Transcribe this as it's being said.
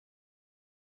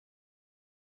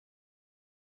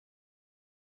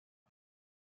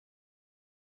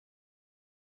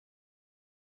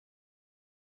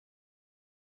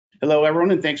Hello, everyone,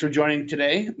 and thanks for joining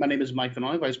today. My name is Mike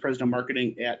Vanoy, Vice President of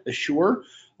Marketing at Assure.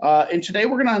 And today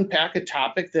we're going to unpack a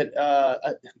topic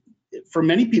that, for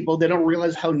many people, they don't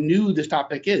realize how new this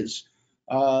topic is.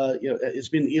 It's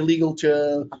been illegal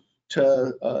to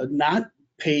not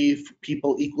pay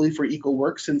people equally for equal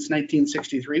work since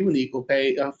 1963, when the Equal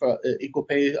Pay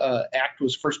Act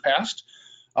was first passed.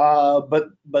 But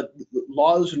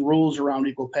laws and rules around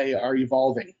equal pay are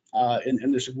evolving,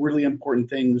 and there's some really important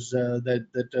things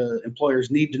that employers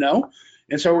need to know.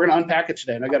 And so we're going to unpack it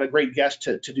today. And I got a great guest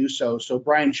to do so. So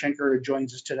Brian Schenker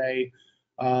joins us today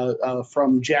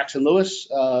from Jackson Lewis.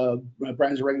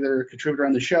 Brian's a regular contributor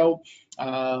on the show.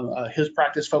 His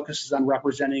practice focuses on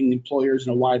representing employers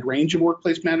in a wide range of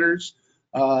workplace matters.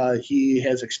 He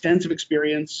has extensive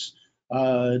experience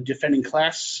defending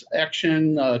class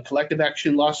action, collective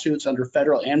action lawsuits under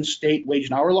federal and state wage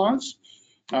and hour laws.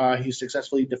 He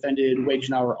successfully defended wage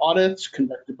and hour audits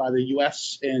conducted by the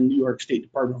U.S. and New York State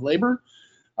Department of Labor.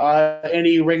 And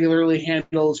he regularly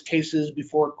handles cases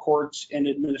before courts and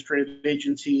administrative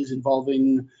agencies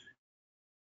involving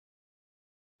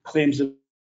claims of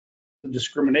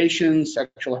discrimination,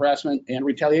 sexual harassment, and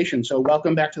retaliation. So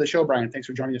welcome back to the show, Brian. Thanks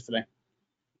for joining us today.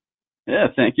 Yeah,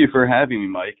 thank you for having me,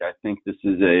 Mike. I think this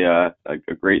is a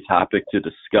great topic to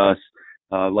discuss.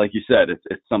 Like you said,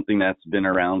 it's something that's been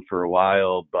around for a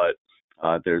while, but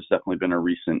there's definitely been a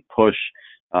recent push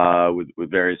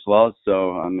with various laws.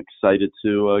 So I'm excited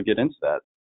to get into that.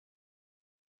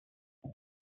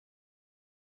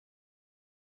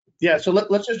 Yeah, so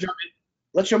let's just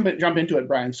jump into it,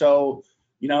 Brian. So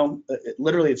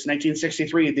literally, it's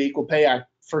 1963. The Equal Pay Act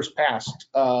first passed.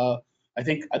 I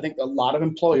think a lot of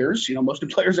employers, most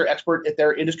employers are expert at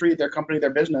their industry, at their company, their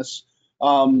business,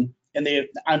 and they,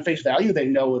 on face value, they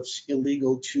know it's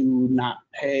illegal to not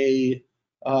pay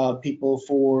people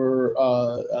for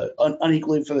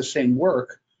unequally for the same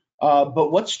work.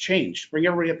 But what's changed? Bring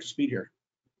everybody up to speed here.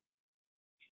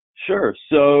 Sure.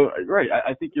 So, right,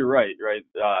 I think you're right.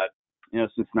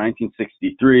 Since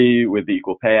 1963 with the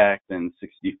Equal Pay Act and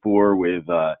 64 with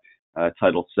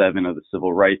Title VII of the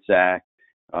Civil Rights Act.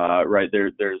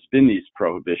 There's been these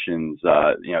prohibitions,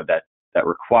 that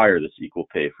require this equal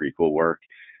pay for equal work.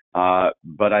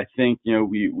 But I think,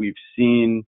 we've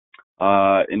seen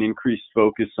an increased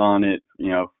focus on it,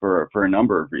 for a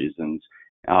number of reasons.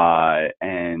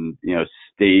 And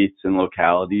states and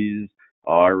localities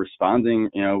are responding,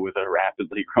 with a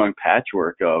rapidly growing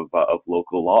patchwork of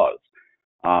local laws.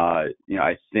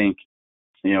 I think,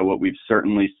 what we've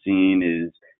certainly seen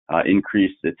is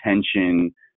increased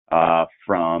attention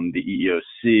from the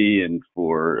EEOC and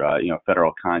for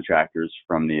federal contractors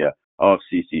from the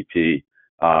OFCCP,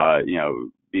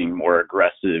 being more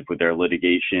aggressive with their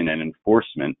litigation and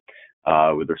enforcement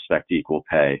with respect to equal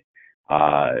pay.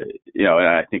 And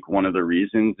I think one of the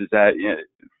reasons is that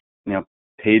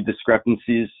pay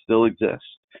discrepancies still exist.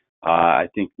 I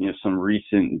think some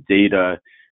recent data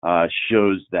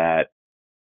shows that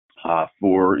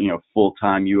for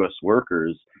full-time U.S.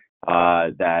 workers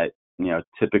that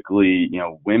typically,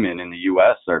 women in the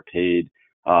U.S. are paid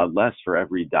less for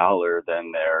every dollar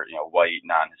than their, white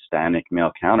non-Hispanic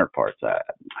male counterparts.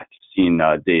 I've seen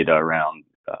data around,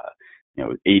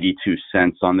 82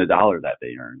 cents on the dollar that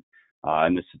they earn.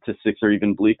 And the statistics are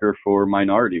even bleaker for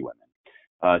minority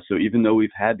women. So even though we've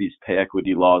had these pay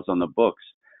equity laws on the books,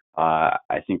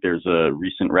 I think there's a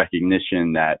recent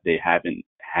recognition that they haven't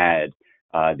had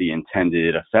the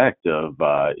intended effect of,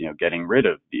 getting rid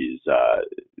of these,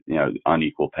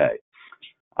 unequal pay.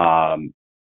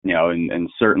 And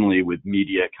certainly with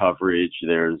media coverage,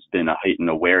 there's been a heightened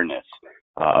awareness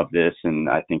of this. And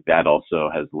I think that also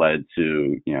has led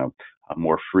to,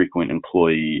 more frequent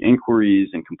employee inquiries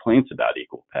and complaints about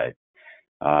equal pay.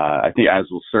 I think, as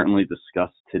we'll certainly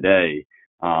discuss today,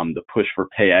 the push for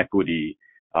pay equity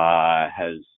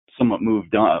has somewhat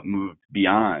moved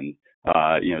beyond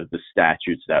the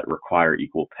statutes that require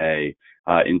equal pay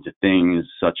into things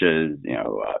such as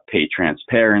pay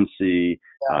transparency,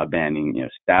 banning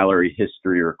salary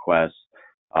history requests.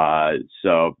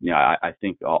 So I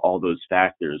think all those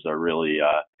factors are really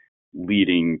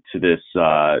leading to this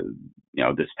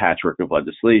this patchwork of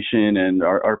legislation, and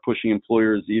are pushing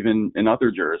employers even in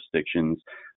other jurisdictions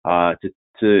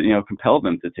to compel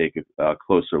them to take a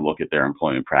closer look at their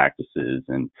employment practices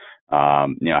and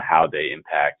how they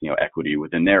impact equity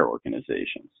within their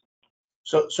organizations.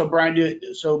 So Brian,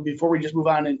 so before we just move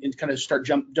on and kind of start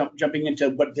jumping into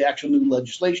what the actual new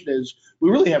legislation is, we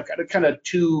really have kind of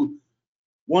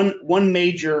one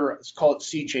major, let's call it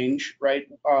sea change, right?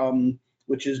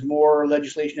 Which is more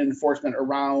legislation and enforcement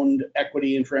around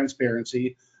equity and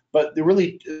transparency. but they're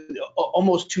really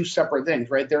almost two separate things,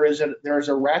 right? There is a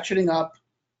ratcheting up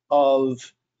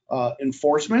of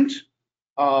enforcement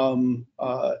as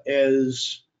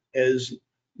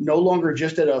no longer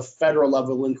just at a federal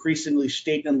level, increasingly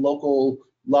state and local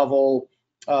level.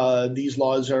 These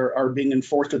laws are being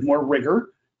enforced with more rigor,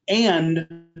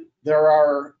 and there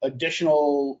are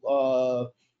additional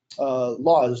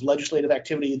laws, legislative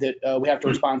activity that we have to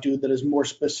respond to that is more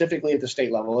specifically at the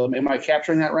state level. Am I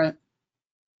capturing that right?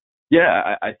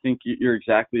 Yeah, I think you're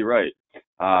exactly right.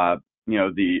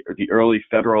 The early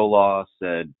federal law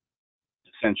said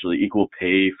essentially equal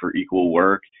pay for equal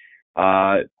work,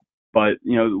 but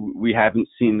we haven't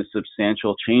seen the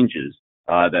substantial changes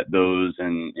that those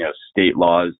and state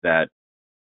laws that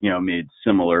made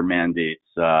similar mandates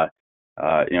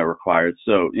required.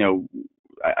 So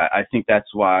I think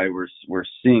that's why we're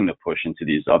seeing the push into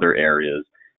these other areas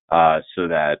so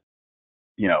that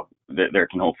there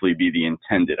can hopefully be the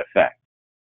intended effect.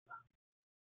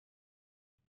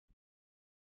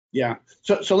 Yeah.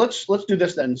 So let's do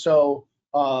this then. So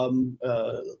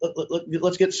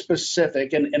let's get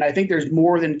specific, and I think there's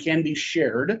more than can be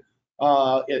shared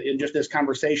in just this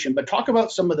conversation. But talk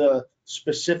about some of the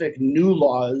specific new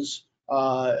laws,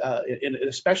 and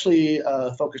especially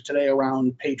focused today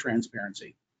around pay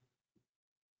transparency.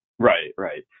 Right,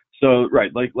 right. So,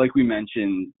 right, like we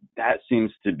mentioned, that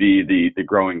seems to be the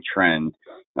growing trend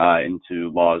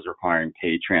into laws requiring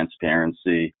pay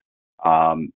transparency.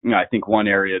 I think one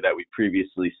area that we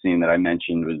previously seen that I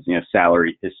mentioned was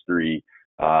salary history,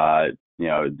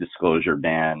 disclosure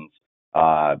bans.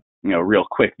 Real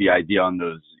quick, the idea on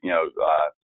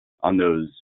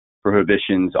those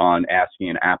prohibitions on asking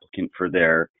an applicant for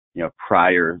their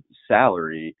prior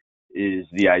salary is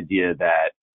the idea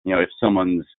that if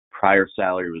someone's prior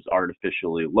salary was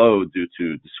artificially low due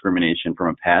to discrimination from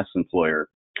a past employer,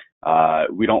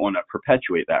 we don't want to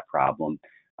perpetuate that problem,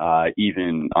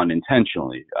 even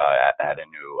unintentionally, at a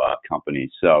new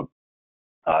company. So,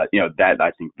 that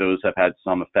I think those have had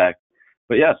some effect.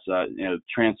 But yes,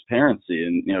 transparency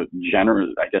and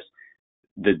I guess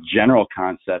the general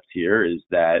concept here is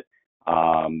that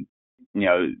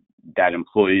that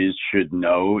employees should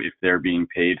know if they're being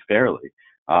paid fairly.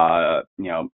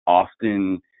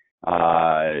 Often,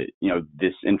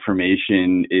 this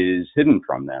information is hidden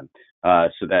from them,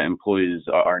 so that employees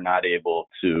are not able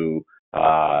to,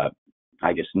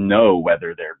 know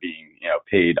whether they're being,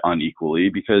 paid unequally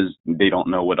because they don't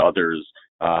know what others,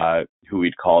 who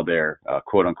we'd call their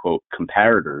quote unquote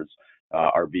comparators,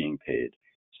 are being paid.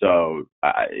 So,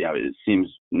 it seems,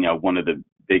 one of the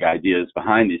big ideas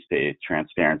behind these pay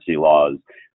transparency laws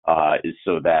is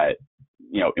so that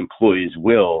employees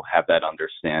will have that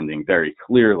understanding very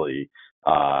clearly,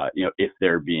 if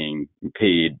they're being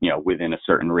paid, within a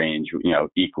certain range,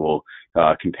 equal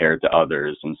compared to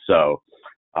others. And so,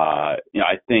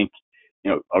 I think,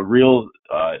 a real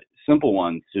simple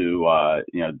one to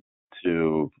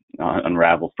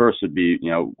unravel first would be,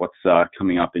 what's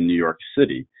coming up in New York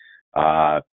City.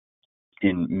 On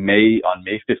May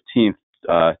 15th,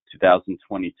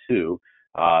 2022,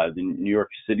 the New York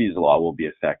City's law will be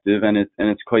effective, and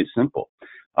it's quite simple.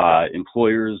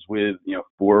 Employers with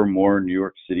 4 or more New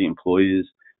York City employees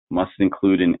must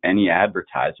include in any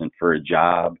advertisement for a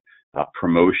job,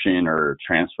 promotion, or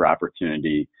transfer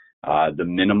opportunity the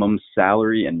minimum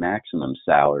salary and maximum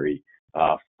salary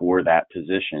for that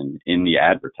position in the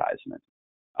advertisement.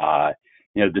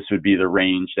 This would be the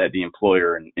range that the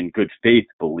employer in good faith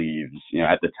believes,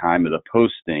 at the time of the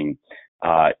posting,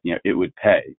 it would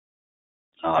pay.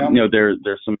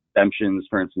 There's some exemptions,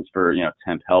 for instance, for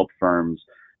temp help firms,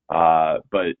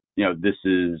 but this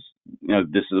is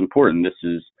important. This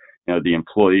is the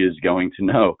employee is going to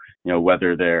know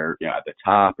whether they're at the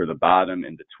top or the bottom,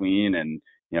 in between, and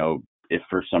if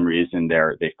for some reason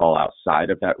they fall outside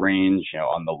of that range,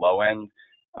 on the low end,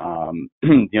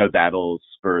 that'll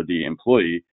spur the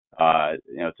employee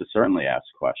to certainly ask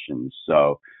questions.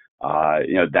 So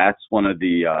that's one of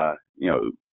the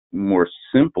more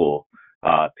simple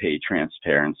pay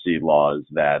transparency laws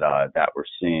that we're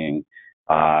seeing.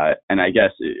 And I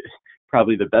guess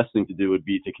probably the best thing to do would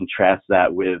be to contrast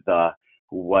that with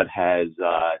what has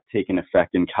taken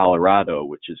effect in Colorado,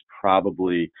 which is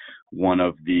probably one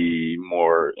of the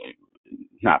more,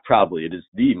 not probably, it is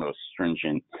the most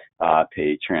stringent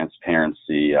pay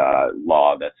transparency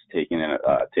law that's taken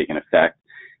effect.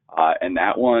 And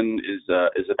that one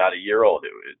is about a year old.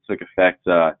 It took effect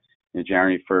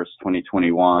January 1st,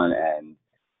 2021, and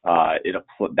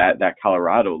that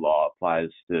Colorado law applies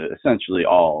to essentially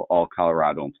all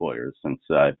Colorado employers, since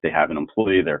if they have an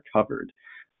employee, they're covered.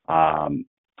 And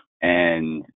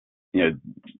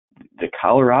the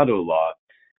Colorado law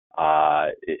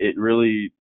it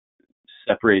really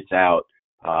separates out,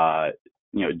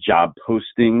 job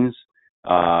postings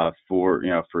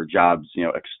for jobs,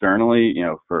 externally,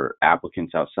 for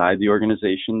applicants outside the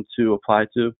organization to apply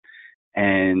to,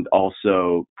 and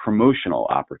also promotional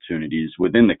opportunities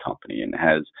within the company, and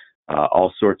has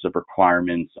all sorts of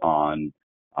requirements on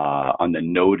the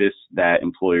notice that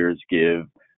employers give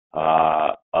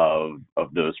of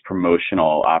those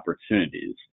promotional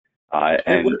opportunities.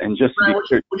 And just to be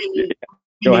clear, what do you mean,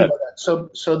 go ahead. by that?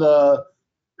 So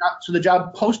the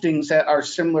job postings that are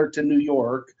similar to New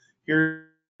York,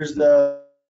 here's the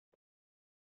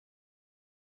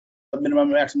minimum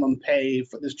and maximum pay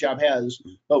for this job has,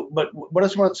 but what are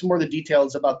some more of the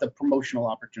details about the promotional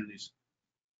opportunities?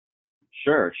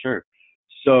 Sure.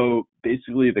 So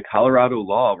basically, the Colorado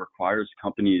law requires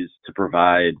companies to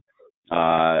provide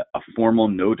a formal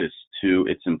notice to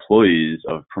its employees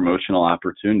of promotional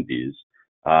opportunities.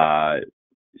 And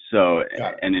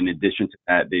in addition to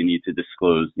that, they need to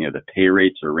disclose, the pay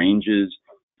rates or ranges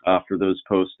for those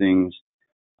postings.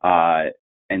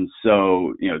 And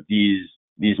so,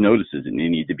 these notices, and they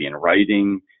need to be in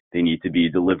writing. They need to be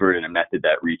delivered in a method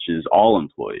that reaches all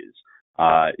employees.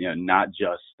 Not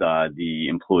just the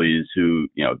employees who,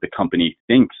 the company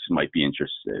thinks might be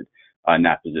interested in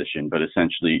that position, but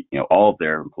essentially, all of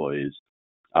their employees.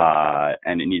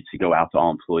 And it needs to go out to all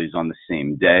employees on the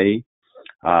same day.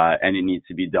 And it needs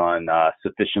to be done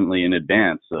sufficiently in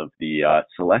advance of the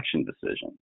selection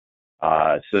decision.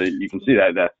 So you can see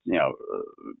that that's,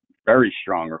 very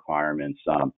strong requirements,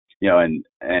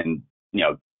 and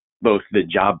both the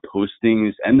job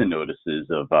postings and the notices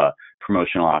of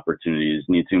promotional opportunities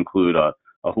need to include a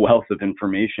wealth of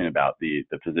information about the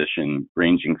position,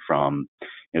 ranging from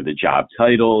the job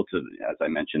title to, as I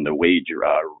mentioned, the wage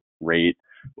rate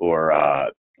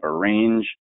or range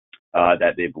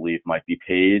that they believe might be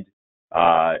paid,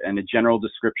 and a general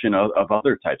description of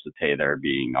other types of pay that are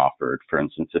being offered. For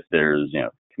instance, if there's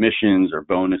commissions or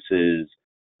bonuses,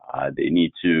 they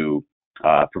need to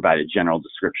provide a general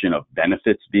description of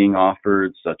benefits being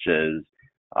offered, such as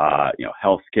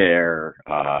healthcare,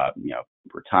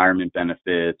 retirement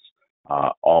benefits,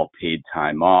 all paid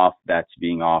time off that's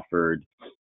being offered.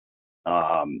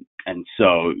 And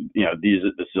so, this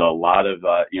is a lot of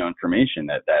information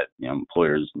that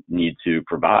employers need to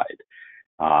provide.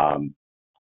 I'm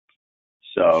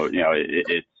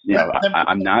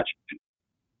not.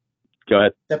 Go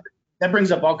ahead. That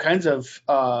brings up all kinds of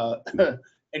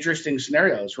interesting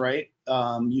scenarios, right?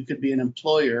 You could be an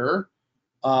employer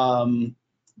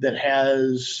that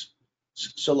has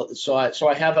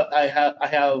I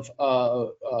have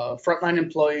frontline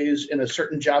employees in a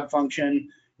certain job function,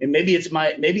 and maybe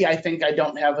I think I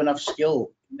don't have enough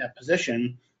skill in that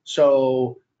position.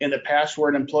 So in the past, where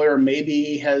an employer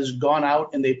maybe has gone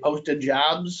out and they posted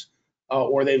jobs,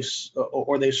 or they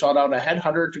sought out a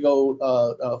headhunter to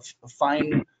go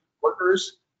find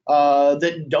workers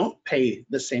that don't pay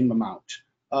the same amount.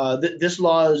 This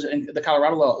law and the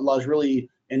Colorado law is really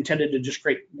intended to just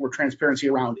create more transparency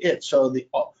around it. So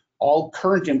all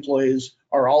current employees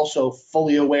are also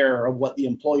fully aware of what the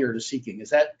employer is seeking.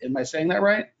 Am I saying that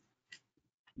right?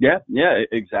 Yeah,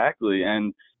 exactly.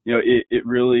 And, it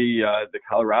really, the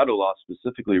Colorado law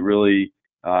specifically really,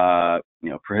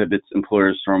 prohibits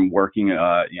employers from working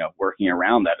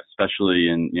around that, especially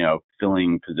in,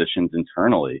 filling positions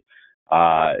internally.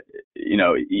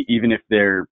 Even if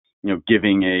they're,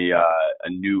 giving a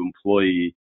new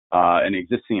employee, an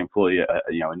existing employee,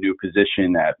 a new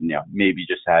position that, maybe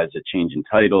just has a change in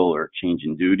title or change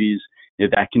in duties,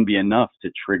 that can be enough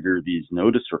to trigger these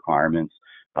notice requirements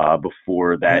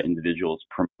before that individual is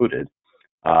promoted.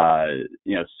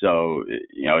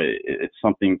 It's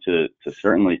something to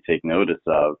certainly take notice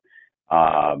of.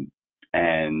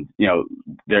 And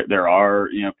there are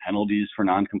penalties for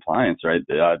noncompliance, right?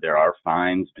 There are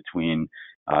fines between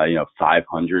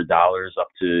 $500 up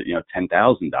to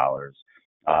 $10,000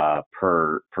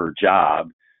 per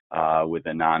job with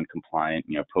a non-compliant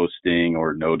posting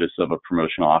or notice of a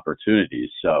promotional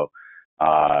opportunity. So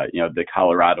the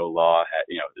Colorado law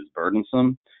is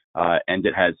burdensome, and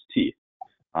it has teeth.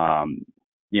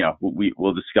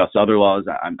 We'll discuss other laws.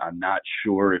 I'm not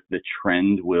sure if the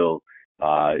trend will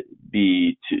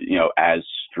be as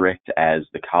strict as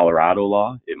the Colorado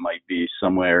law. It might be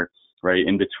somewhere right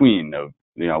in between of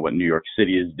what New York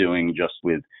City is doing just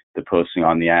with the posting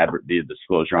on the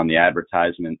disclosure on the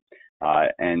advertisement,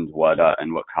 and what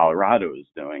Colorado is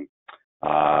doing.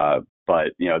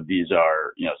 But these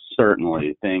are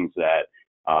certainly things that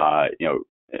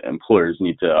employers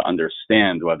need to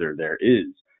understand, whether there is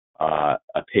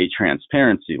a pay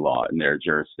transparency law in their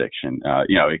jurisdiction.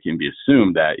 It can be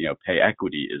assumed that pay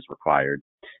equity is required,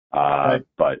 Right.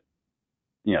 but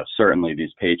certainly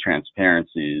these pay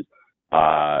transparencies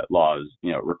laws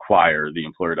require the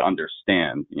employer to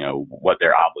understand what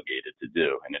they're obligated to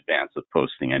do in advance of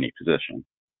posting any position.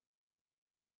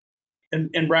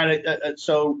 And Brad,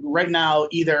 so right now,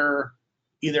 either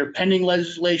pending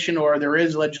legislation or there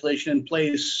is legislation in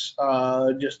place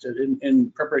just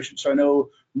in preparation. So I know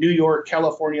New York,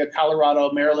 California,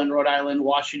 Colorado, Maryland, Rhode Island,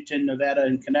 Washington, Nevada,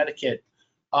 and Connecticut.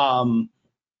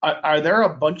 Are there a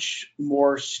bunch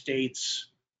more states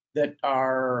that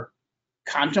are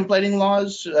contemplating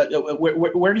laws?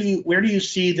 Where do you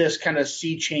see this kind of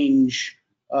sea change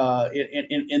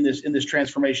in this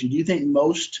transformation? Do you think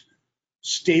most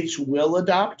states will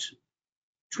adopt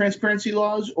transparency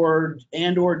laws, or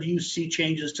do you see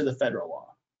changes to the federal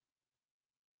law?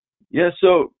 Yeah,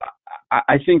 so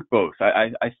I think both.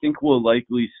 I think we'll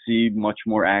likely see much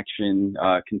more action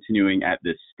continuing at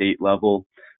this state level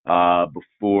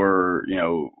before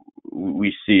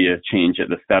we see a change at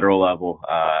the federal level.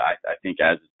 I think,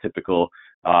 as is typical,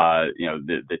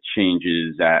 the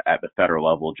changes at the federal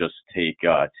level just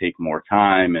take more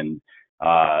time, and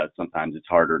sometimes it's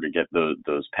harder to get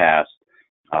those passed.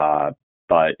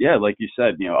 But yeah, like you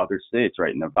said, other states,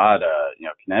 right? Nevada,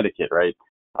 Connecticut, right?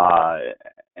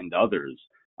 And others.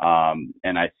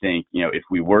 And I think, if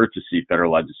we were to see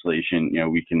federal legislation,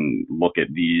 we can look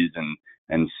at these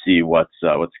and see what's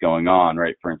going on,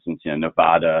 right? For instance,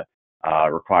 Nevada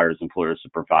requires employers to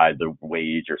provide the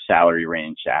wage or salary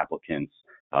range to applicants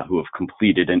who have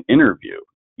completed an interview,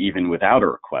 even without a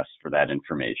request for that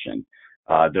information,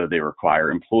 though they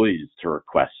require employees to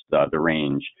request the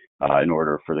range in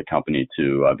order for the company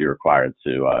to be required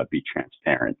to be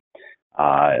transparent.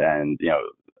 And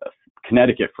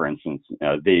Connecticut, for instance,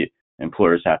 the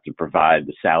employers have to provide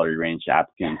the salary range to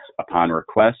applicants upon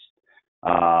request,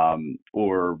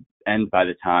 and by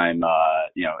the time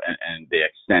and they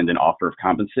extend an offer of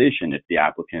compensation if the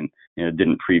applicant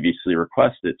didn't previously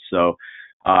request it. So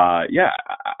I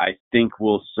think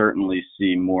we'll certainly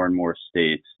see more and more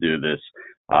states do this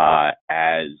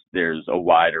as there's a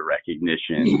wider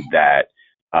recognition that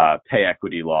pay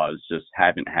equity laws just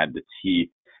haven't had the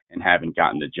teeth and haven't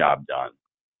gotten the job done.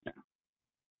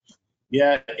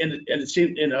 Yeah, and it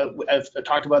seems, I've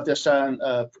talked about this on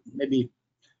maybe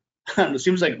it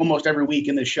seems like almost every week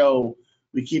in the show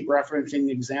we keep referencing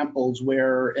examples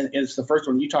where, and it's the first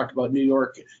one you talked about, New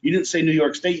York. You didn't say New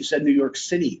York State, you said New York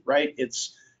City, right?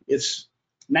 It's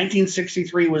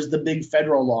 1963 was the big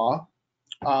federal law.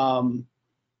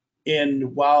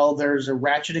 And while there's a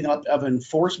ratcheting up of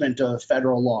enforcement of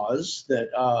federal laws, that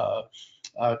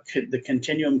the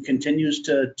continuum continues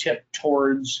to tip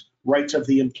towards rights of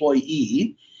the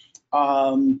employee.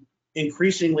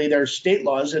 Increasingly, there's state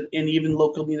laws and even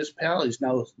local municipalities.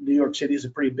 Now, New York City is a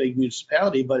pretty big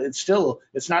municipality, but it's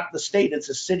not the state, it's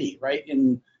a city, right?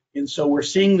 And so we're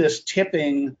seeing this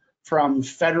tipping from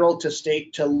federal to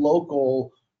state to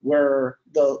local, where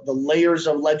the layers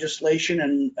of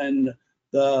legislation and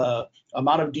the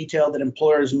amount of detail that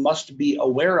employers must be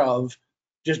aware of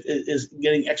just is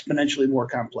getting exponentially more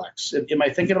complex. Am I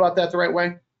thinking about that the right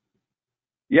way?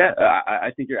 Yeah,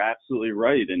 I think you're absolutely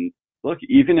right. And look,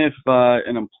 even if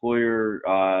an employer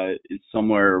is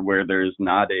somewhere where there's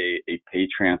not a pay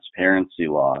transparency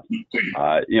law,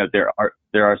 there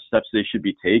are steps they should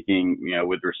be taking,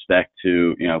 with respect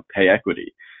to pay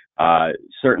equity.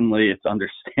 Certainly, it's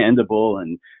understandable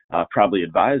and probably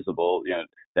advisable,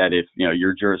 that if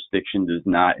your jurisdiction does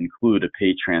not include a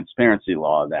pay transparency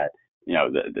law, that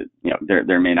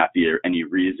there may not be any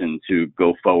reason to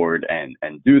go forward and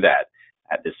do that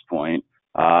at this point.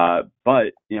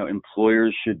 But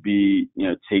employers should be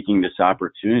taking this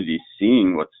opportunity,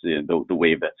 seeing what's the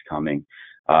wave that's coming,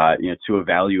 to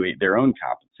evaluate their own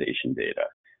compensation data.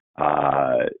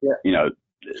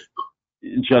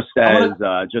 Just as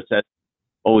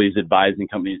always advising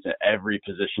companies that every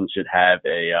position should have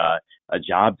a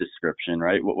job description,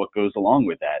 right? What goes along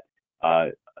with that?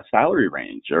 A salary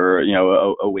range, or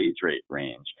a wage rate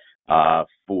range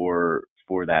for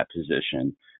that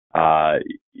position. I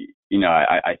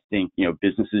think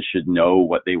businesses should know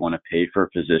what they want to pay for a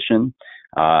position,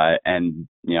 and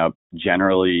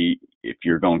generally, if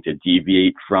you're going to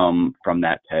deviate from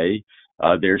that pay,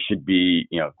 there should be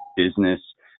business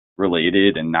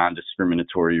related and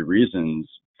non-discriminatory reasons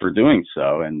for doing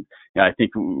so. And I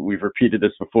think we've repeated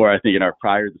this before, I think, in our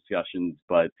prior discussions,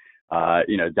 but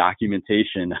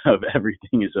documentation of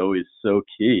everything is always so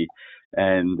key.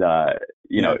 And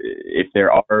if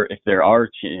there are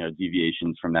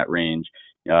deviations from that range,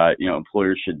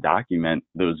 employers should document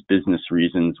those business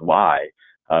reasons why,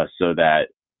 so that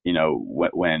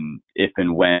if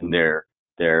and when their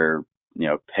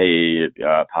pay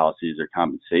policies or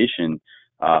compensation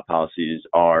policies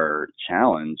are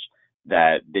challenged,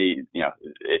 that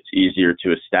it's easier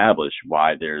to establish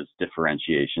why there's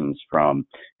differentiations from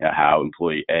how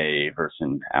employee A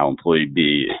versus how employee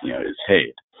B is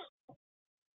paid.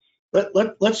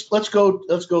 Let's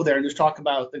go there and just talk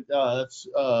about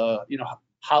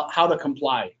how to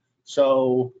comply.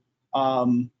 So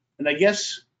and I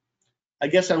guess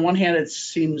on one hand it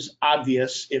seems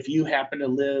obvious. If you happen to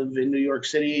live in New York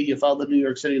City, you follow the New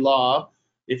York City law.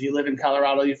 If you live in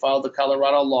Colorado, you follow the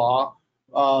Colorado law.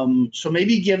 So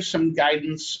maybe give some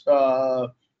guidance, I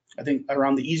think,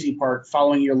 around the easy part,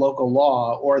 following your local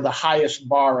law, or the highest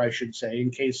bar, I should say,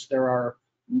 in case there are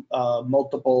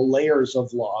multiple layers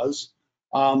of laws.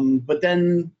 But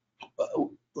then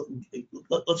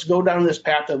let's go down this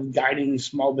path of guiding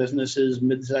small businesses,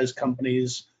 mid-sized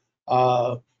companies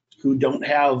who don't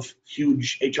have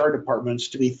huge HR departments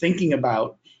to be thinking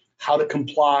about how to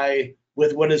comply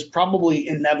with what is probably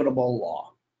inevitable law.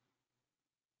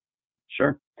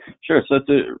 Sure. So that's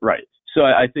right. So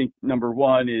I think number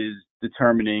one is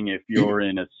determining if you're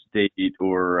in a state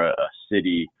or a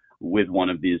city with one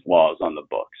of these laws on the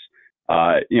books.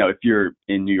 If you're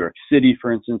in New York City,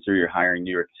 for instance, or you're hiring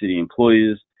New York City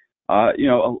employees, a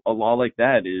law like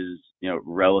that is,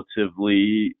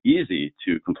 relatively easy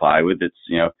to comply with.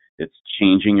 It's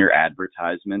changing your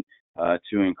advertisement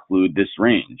to include this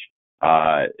range.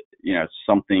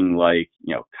 Something like,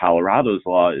 Colorado's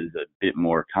law is a bit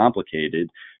more complicated,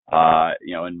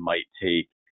 and might take,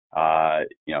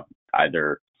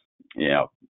 either,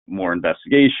 more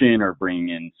investigation or bringing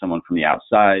in someone from the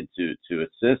outside to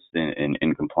assist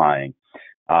in complying.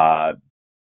 But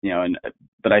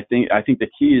I think the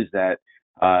key is that,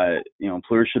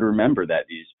 employers should remember that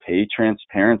these pay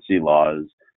transparency laws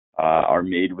are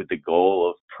made with the goal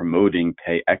of promoting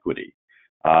pay equity.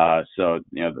 So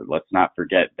let's not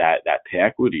forget that pay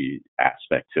equity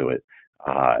aspect to it.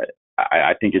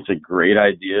 I think it's a great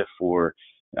idea for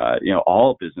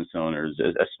all business owners,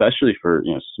 especially for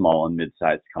small and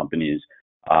mid-sized companies,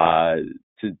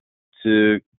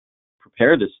 to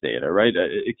prepare this data. Right,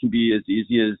 it can be as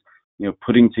easy as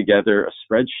putting together a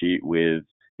spreadsheet with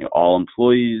all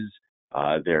employees,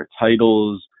 their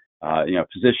titles,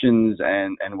 positions,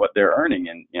 and what they're earning,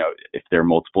 and if there are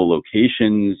multiple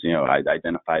locations, I'd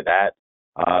identify that.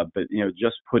 But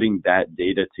just putting that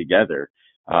data together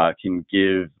can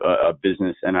give a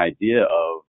business an idea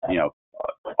of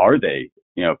are they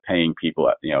paying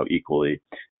people equally,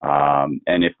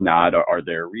 and if not, are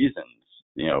there reasons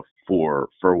for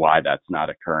why that's not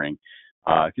occurring?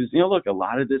 Because look, a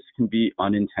lot of this can be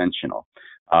unintentional,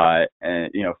 and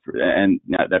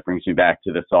that brings me back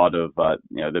to the thought of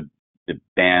the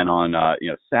ban on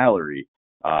salary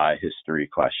history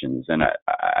questions, and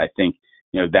I think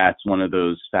that's one of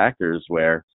those factors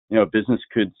where business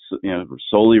could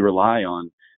solely rely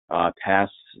on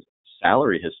past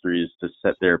salary histories to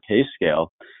set their pay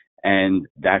scale, and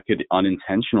that could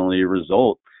unintentionally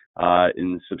result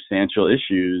in substantial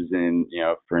issues in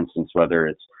for instance, whether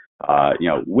it's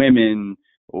women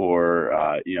or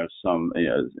some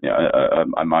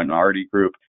a minority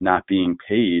group not being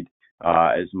paid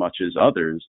as much as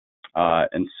others.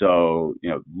 And so,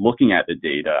 looking at the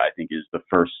data, I think, is the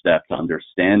first step to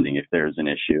understanding if there's an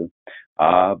issue.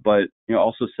 But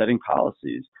also setting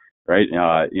policies, right?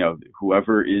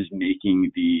 Whoever is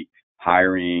making the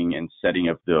hiring and setting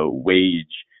of the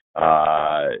wage,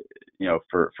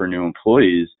 for new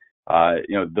employees,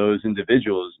 those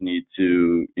individuals need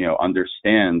to,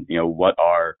 understand, what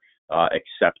are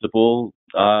acceptable,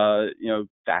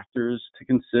 factors to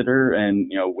consider,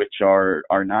 and which are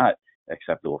not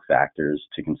acceptable factors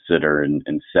to consider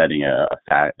in setting a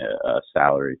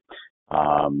salary.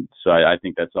 So I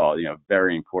think that's all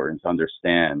very important to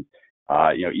understand.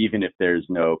 Even if there's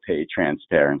no pay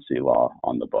transparency law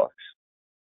on the books.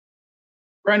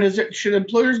 Brian, should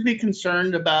employers be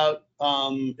concerned about,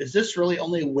 is this really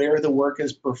only where the work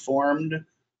is performed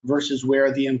versus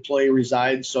where the employee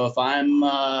resides? So if I'm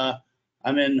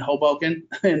in Hoboken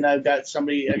and I got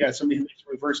somebody who makes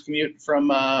a reverse commute from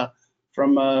the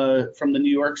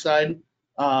New York side.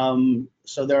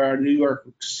 So there are New York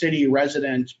City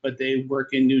residents, but they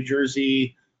work in New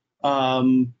Jersey.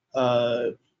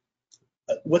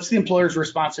 What's the employer's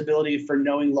responsibility for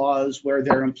knowing laws where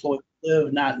their employees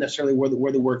live, not necessarily where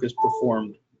the work is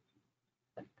performed?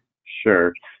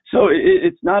 Sure. So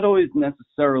it's not always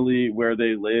necessarily where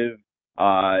they live.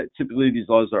 Typically, these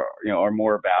laws are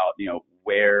more about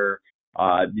where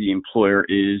the employer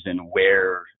is and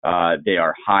where they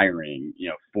are hiring,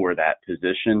 for that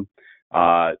position.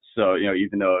 So,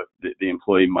 even though the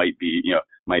employee might be,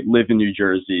 might live in New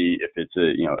Jersey, if it's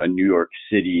a New York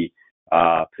City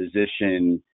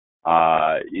position,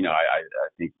 I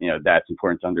think, that's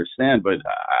important to understand. But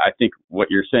I think what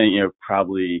you're saying,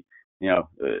 probably,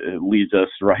 it leads us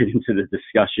right into the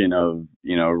discussion of,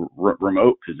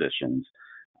 remote positions.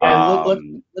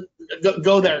 And let's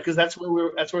go there, because that's where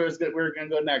we're going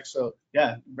to go next. So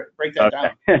yeah, break that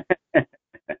down.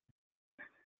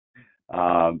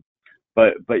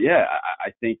 But yeah,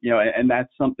 I think, and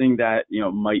that's something that,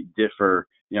 might differ,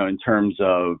 in terms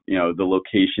of, the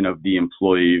location of the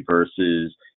employee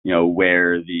versus,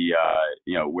 where the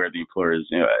employer is.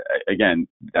 Again,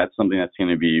 that's something that's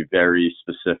going to be very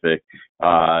specific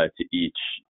to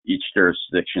each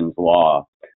jurisdiction's law.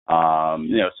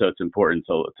 So it's important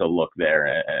to look there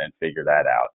and figure that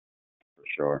out for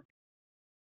sure.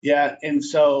 Yeah, and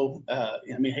so I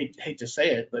mean, hate to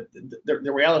say it, but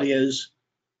the reality is,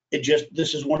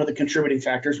 this is one of the contributing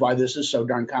factors why this is so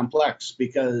darn complex,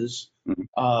 because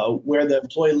where the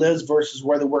employee lives versus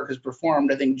where the work is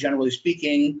performed, I think generally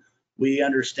speaking, we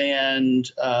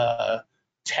understand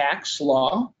tax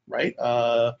law, right,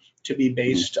 to be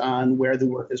based on where the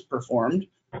work is performed.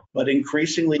 But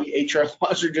increasingly, HR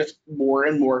laws are just more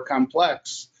and more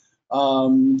complex,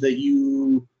 that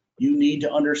you need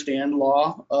to understand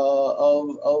law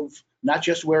of not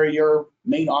just where your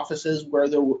main office is, where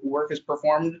the work is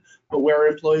performed, but where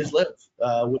employees live.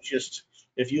 Which just,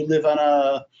 if you live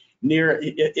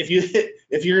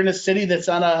if you're in a city that's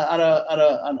on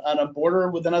a border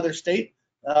with another state,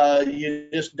 you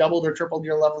just doubled or tripled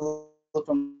your level of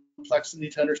complexity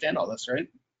to understand all this, right?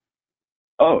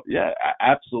 Oh yeah,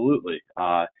 absolutely.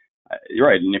 You're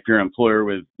right. And if you're an employer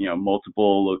with,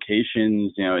 multiple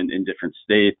locations, in different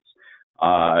states,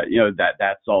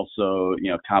 that's also,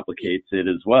 complicates it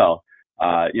as well.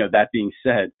 That being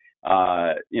said,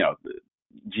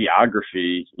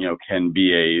 geography, can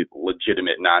be a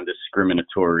legitimate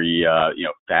non-discriminatory,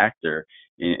 factor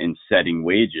in setting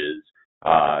wages.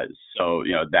 So,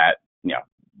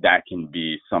 that can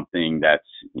be something that's,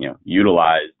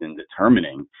 utilized in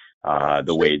determining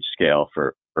the wage scale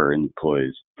for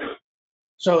employees.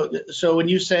 So when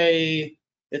you say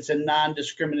it's a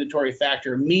non-discriminatory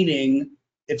factor, meaning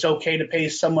it's okay to pay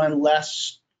someone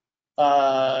less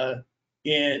to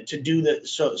do that.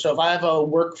 So if I have a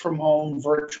work from home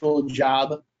virtual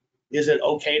job, is it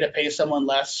okay to pay someone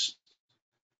less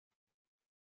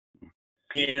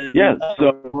in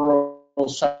rural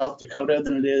South Dakota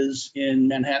than it is in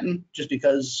Manhattan, just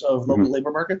because of local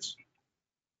labor markets?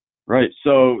 Right.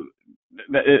 So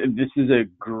this is a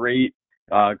great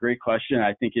question.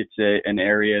 I think it's an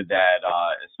area that,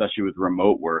 especially with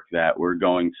remote work, that we're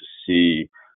going to see,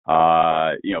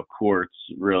 courts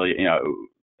really,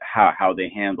 how they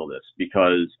handle this,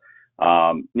 because,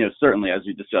 certainly, as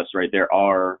we discussed, right, there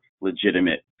are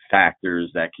legitimate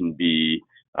factors that can be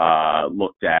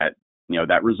looked at,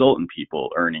 that result in people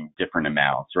earning different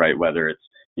amounts, right? Whether it's,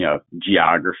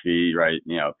 geography, right?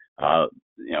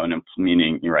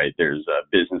 Meaning, right, there's a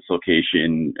business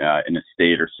location in a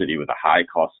state or city with a high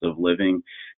cost of living.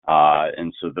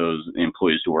 And so those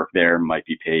employees who work there might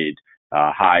be paid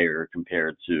higher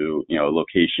compared to, a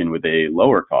location with a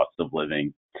lower cost of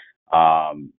living.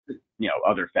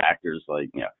 Other factors like,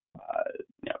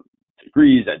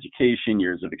 degrees, education,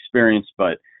 years of experience.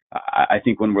 But I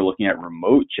think when we're looking at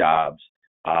remote jobs,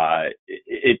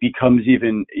 it becomes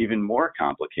even more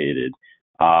complicated.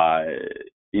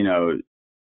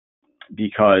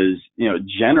 Because,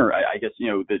 I guess,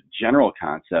 the general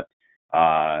concept,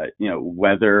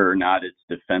 whether or not it's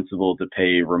defensible to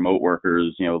pay remote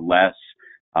workers, less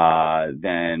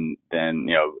than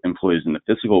employees in the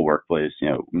physical workplace,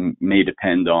 may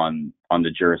depend on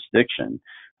the jurisdiction.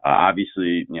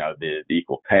 Obviously, the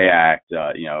Equal Pay Act,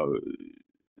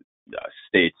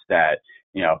 states that,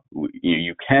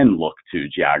 you can look to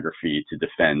geography to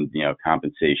defend,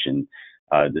 compensation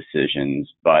decisions.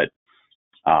 But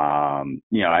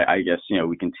I guess,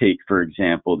 we can take, for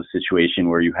example, the situation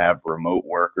where you have remote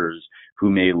workers who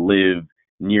may live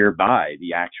nearby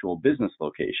the actual business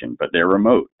location, but they're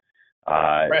remote.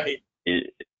 Right.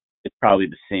 It's probably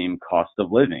the same cost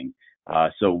of living.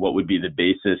 So what would be the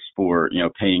basis for,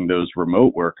 paying those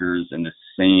remote workers in the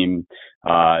same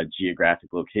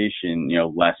geographic location,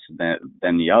 less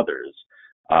than the others?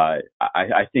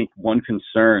 I think one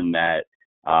concern that,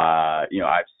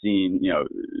 I've seen,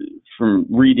 from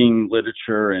reading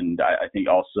literature, and I think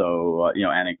also,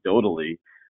 anecdotally,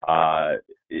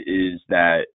 is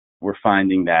that we're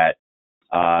finding that,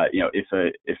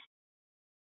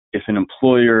 if an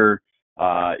employer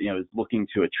is looking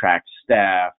to attract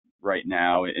staff right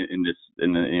now in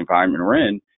the environment we're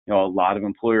in. A lot of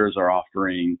employers are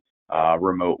offering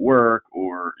remote work,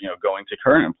 or going to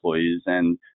current employees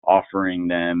and offering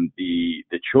them the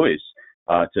choice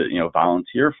to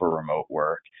volunteer for remote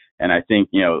work. And I think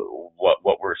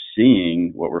what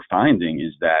we're finding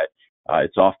is that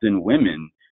it's often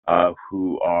women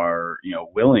who are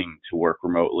willing to work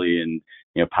remotely and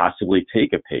possibly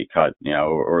take a pay cut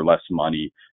or less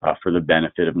money for the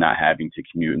benefit of not having to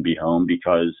commute and be home,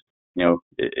 because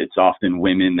it's often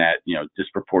women that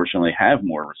disproportionately have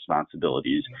more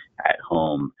responsibilities at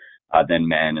home than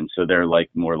men, and so they're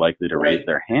more likely to raise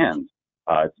their hands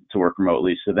to work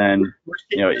remotely. So then,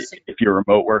 if your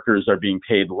remote workers are being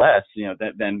paid less,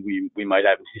 then we might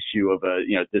have an issue of a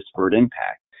disparate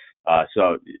impact.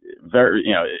 So very,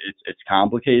 it's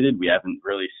complicated. We haven't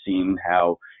really seen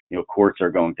how courts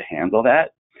are going to handle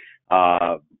that.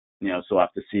 So we'll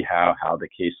have to see how the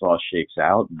case law shakes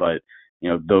out. But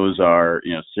those are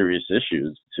serious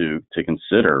issues to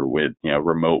consider with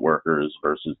remote workers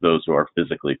versus those who are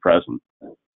physically present.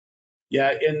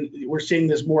 Yeah, and we're seeing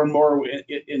this more and more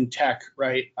in tech,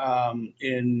 right?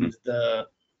 In the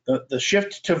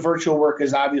shift to virtual work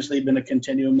has obviously been a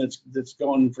continuum that's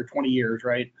going for 20 years,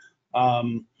 right? But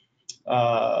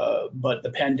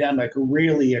the pandemic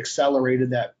really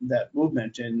accelerated that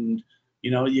movement, and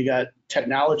you got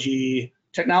technology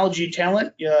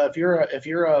talent. If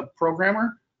you're a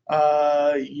programmer,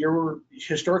 you're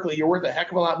worth a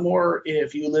heck of a lot more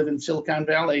if you live in Silicon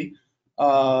Valley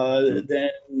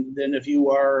than if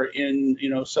you are in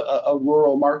a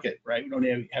rural market, right? We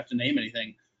don't have to name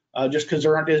anything, just because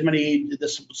there aren't as many, the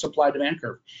supply demand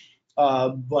curve.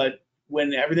 But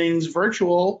when everything's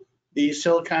virtual, these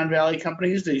Silicon Valley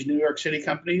companies, these New York City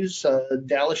companies,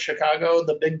 Dallas, Chicago,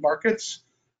 the big markets,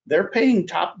 they're paying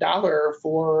top dollar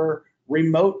for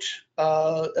remote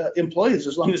employees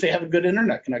as long as they have a good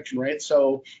internet connection, right?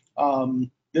 So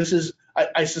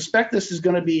I suspect this is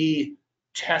going to be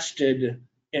tested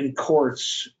in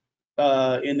courts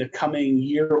in the coming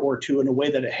year or two in a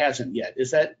way that it hasn't yet.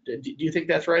 Do you think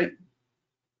that's right?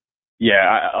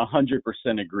 Yeah, I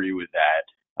 100% agree with that.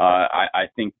 I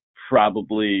think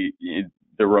probably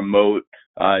the remote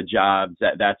jobs,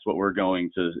 that's what we're going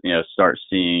to start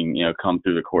seeing come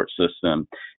through the court system,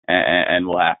 and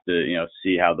we'll have to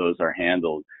see how those are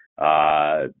handled,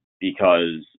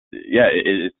 because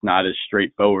it's not as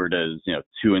straightforward as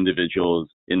two individuals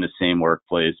in the same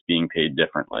workplace being paid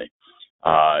differently.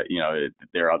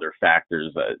 There are other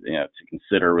factors to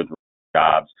consider with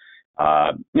jobs,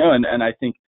 and I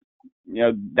think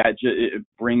that it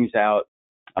brings out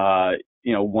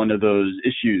one of those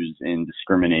issues in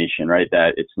discrimination, right?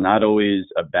 That it's not always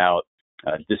about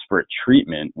disparate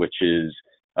treatment, which is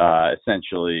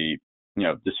essentially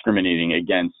discriminating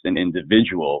against an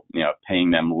individual,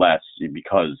 paying them less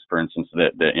because, for instance,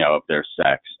 of their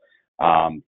sex.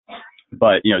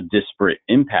 But disparate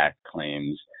impact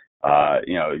claims,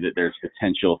 there's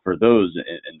potential for those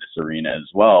in this arena as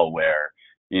well, where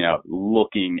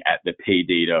looking at the pay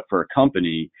data for a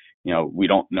company, we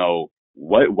don't know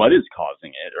what is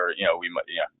causing it, or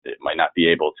it might not be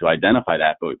able to identify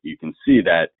that, but you can see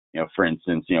that for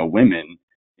instance, women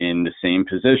in the same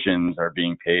positions are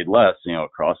being paid less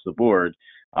across the board,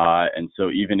 and so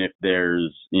even if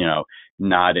there's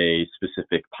not a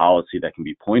specific policy that can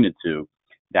be pointed to,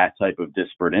 that type of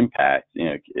disparate impact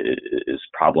is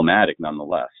problematic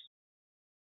nonetheless.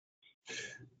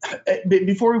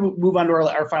 Before we move on to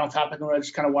our final topic, I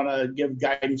just kind of want to give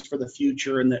guidance for the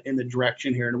future in the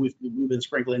direction here, and we've been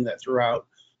sprinkling that throughout.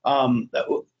 On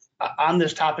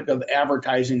this topic of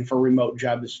advertising for remote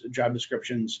job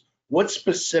descriptions, what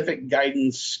specific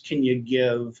guidance can you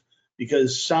give?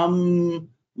 Because some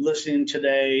listening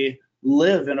today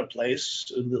live in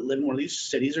one of these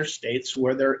cities or states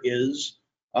where there is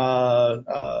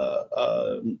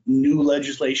new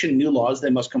legislation, new laws they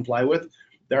must comply with.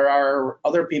 There are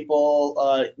other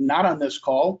people not on this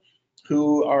call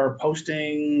who are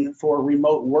posting for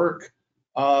remote work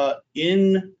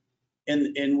and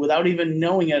without even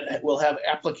knowing it, will have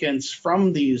applicants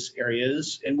from these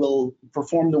areas and will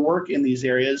perform the work in these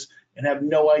areas and have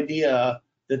no idea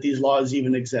that these laws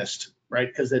even exist, right?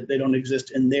 Because they don't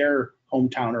exist in their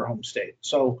hometown or home state.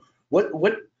 So what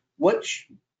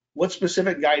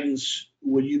specific guidance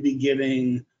would you be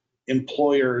giving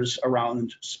employers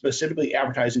around specifically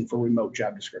advertising for remote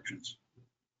job descriptions?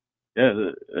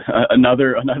 Yeah,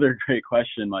 another great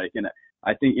question, Mike. And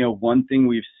I think one thing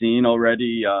we've seen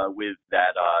already with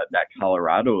that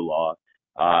Colorado law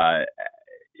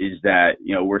is that,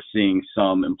 we're seeing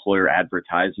some employer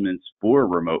advertisements for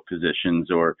remote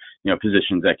positions or,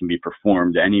 positions that can be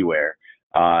performed anywhere,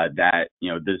 that,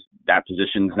 that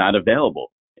position's not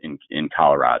available in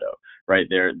Colorado, right?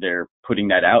 They're putting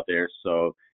that out there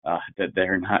so that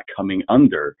they're not coming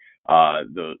under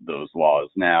those laws.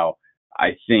 Now,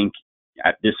 I think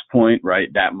at this point, right,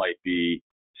 that might be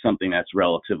something that's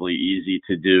relatively easy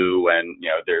to do, and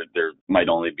there might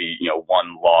only be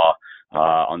one law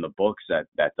on the books that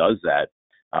does that,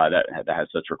 that has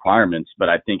such requirements. But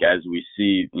I think as we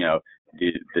see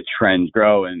the trend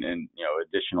grow and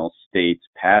additional states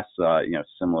pass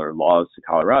similar laws to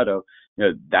Colorado,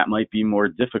 that might be more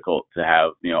difficult to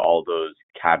have all those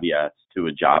caveats to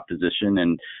a job position.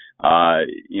 And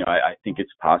I think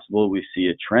it's possible we see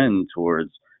a trend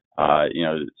towards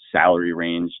salary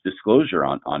range disclosure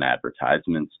on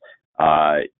advertisements,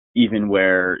 even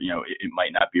where it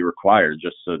might not be required,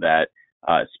 just so that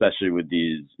especially with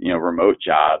these remote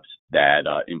jobs, that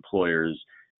employers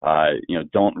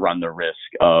don't run the risk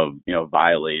of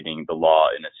violating the law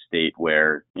in a state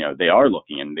where they are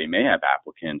looking and they may have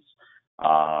applicants.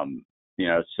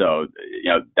 So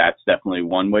that's definitely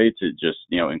one way to just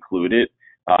include it,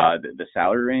 the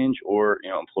salary range, or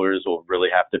employers will really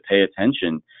have to pay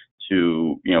attention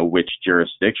to which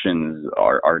jurisdictions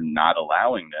are not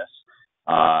allowing this,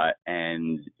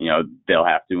 and they'll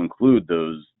have to include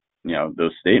those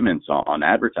statements on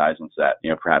advertisements that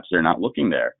perhaps they're not looking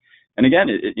there. And again,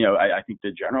 I think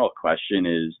the general question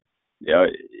is,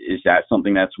 is that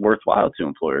something that's worthwhile to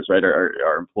employers, right?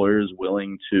 Are employers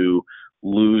willing to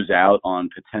lose out on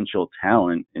potential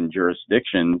talent in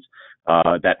jurisdictions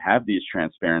that have these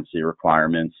transparency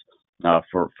requirements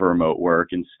for remote work,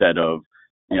 instead of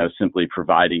simply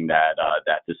providing that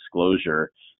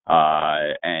disclosure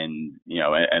and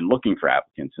looking for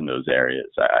applicants in those areas?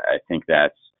 I think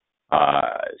that's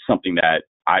something that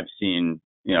I've seen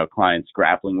clients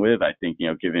grappling with. I think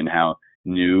given how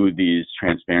new these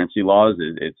transparency laws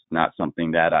is, it's not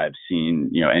something that I've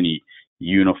seen any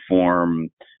uniform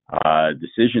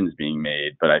decisions being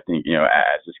made. But I think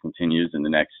as this continues in the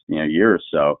next year or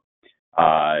so,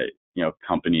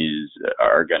 companies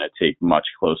are going to take much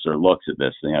closer looks at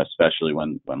this, especially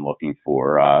when looking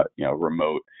for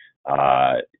remote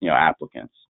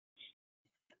applicants.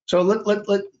 So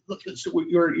so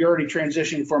you're already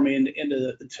transitioning for me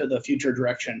into the future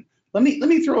direction. Let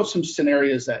me throw some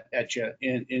scenarios at you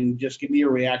and just give me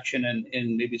your reaction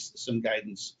and maybe some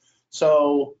guidance.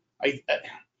 So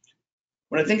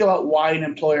when I think about why an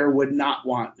employer would not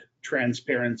want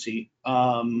transparency,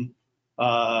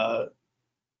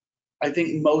 I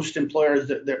think most employers,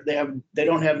 they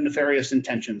don't have nefarious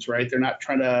intentions, right? They're not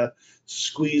trying to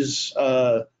squeeze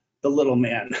the little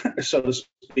man, so to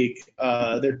speak.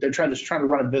 They're trying to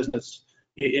run a business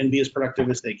and be as productive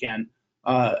as they can.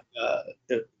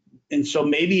 And so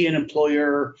maybe an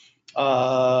employer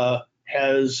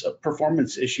has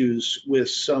performance issues with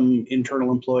some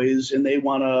internal employees, and they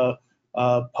want to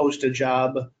post a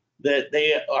job that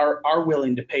they are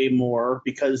willing to pay more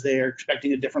because they are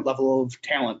expecting a different level of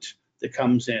talent that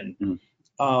comes in.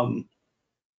 Mm-hmm.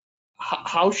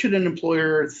 How should an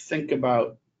employer think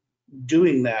about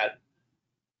doing that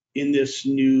in this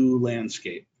new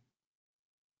landscape?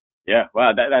 Yeah,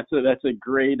 wow, that's a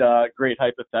great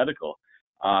hypothetical,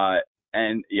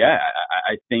 and yeah,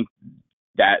 I think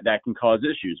that can cause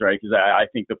issues, right? Because I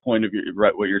think the point of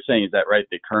what you're saying is that, right,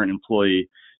 the current employee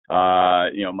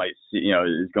might see,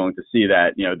 is going to see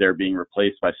that they're being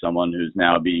replaced by someone who's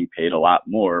now being paid a lot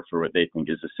more for what they think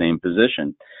is the same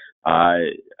position.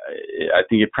 I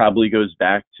think it probably goes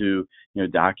back to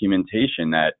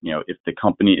documentation that if the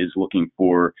company is looking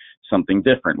for something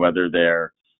different, whether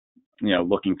they're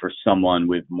looking for someone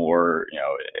with more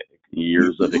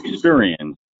years of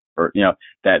experience, or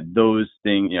that those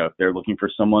things, if they're looking for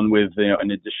someone with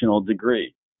an additional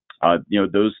degree,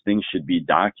 those things should be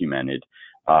documented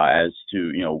as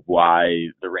to why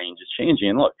the range is changing.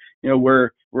 And look,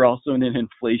 we're also in an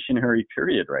inflationary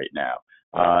period right now.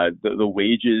 The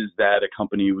wages that a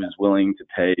company was willing to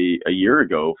pay a year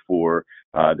ago for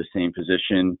the same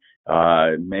position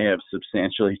may have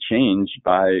substantially changed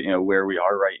by where we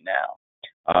are right now.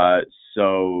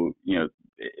 So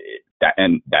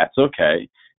and that's okay.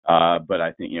 But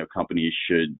I think companies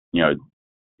should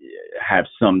have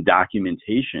some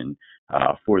documentation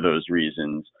for those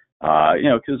reasons.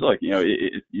 Because look,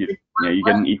 if you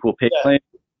get an equal pay claim,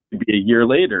 it'd be a year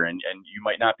later, and you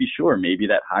might not be sure. Maybe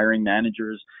that hiring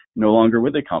manager is no longer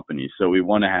with the company. So we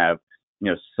want to have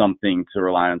something to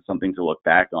rely on, something to look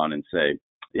back on and say,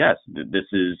 yes, this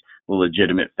is a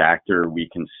legitimate factor we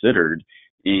considered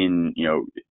in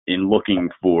looking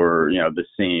for the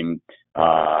same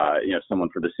someone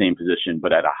for the same position,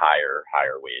 but at a higher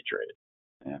wage rate.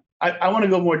 Yeah. I want to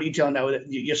go more detail on that.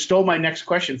 You stole my next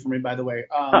question for me, by the way.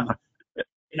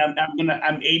 And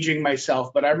I'm aging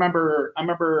myself, but I remember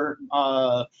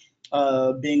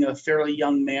being a fairly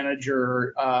young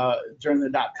manager during the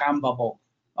dot-com bubble,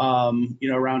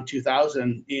 around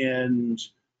 2000, and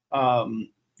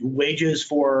wages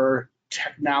for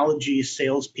technology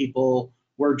salespeople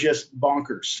were just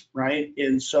bonkers, right?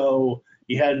 And so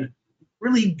you had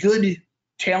really good,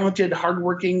 talented,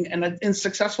 hardworking, and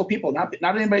successful people. Not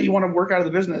anybody you want to work out of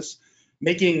the business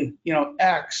making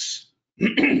X,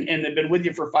 and they've been with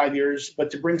you for 5 years.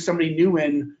 But to bring somebody new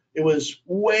in, it was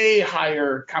way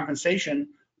higher compensation.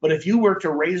 But if you were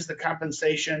to raise the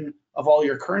compensation of all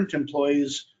your current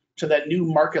employees to that new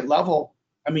market level,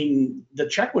 I mean, the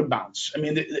check would bounce. I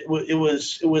mean, it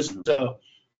was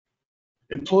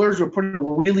employers were put in a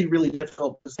really, really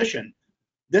difficult position.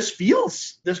 This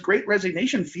great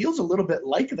resignation feels a little bit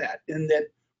like that, in that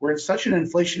we're in such an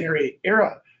inflationary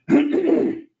era.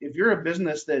 If you're a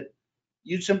business that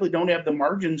you simply don't have the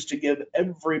margins to give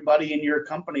everybody in your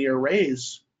company a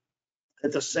raise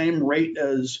at the same rate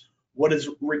as what is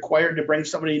required to bring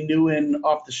somebody new in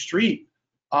off the street,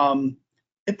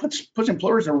 it puts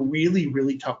employers in a really,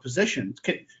 really tough position.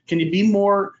 Can you be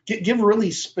more, give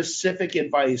really specific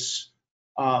advice?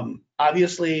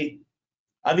 Obviously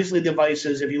the advice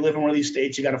is, if you live in one of these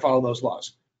states, you got to follow those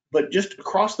laws. But just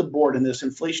across the board in this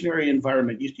inflationary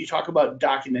environment, you talk about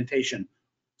documentation.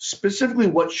 Specifically,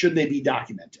 what should they be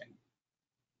documenting?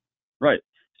 Right.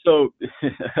 So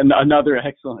another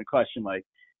excellent question, Mike.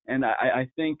 And I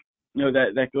think,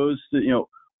 that goes to,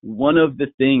 one of the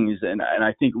things, and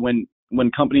I think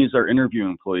when companies are interviewing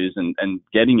employees and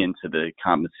getting into the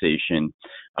compensation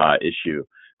issue,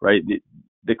 right,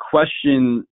 the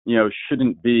question,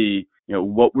 shouldn't be,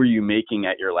 what were you making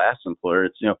at your last employer?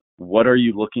 It's, what are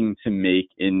you looking to make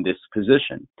in this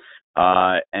position?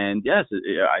 And yes,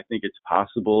 I think it's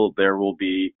possible there will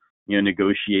be,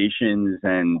 negotiations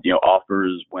and,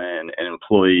 offers when an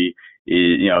employee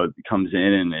comes in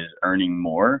and is earning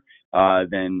more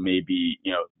than maybe,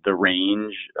 the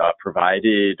range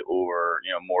provided, or,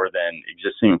 more than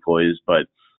existing employees. But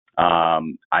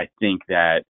I think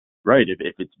that, right,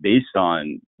 if it's based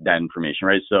on that information,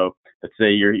 right? So let's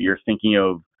say you're thinking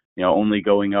of, only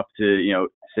going up to,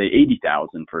 say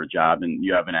 80,000 for a job, and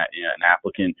you have an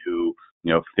applicant who,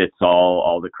 fits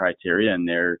all the criteria, and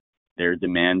they're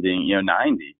demanding,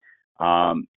 90.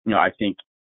 I think,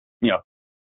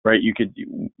 right, you could,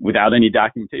 without any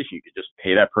documentation, you could just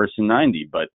pay that person 90.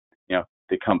 But,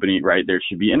 the company, right, there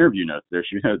should be interview notes. There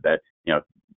should be notes that,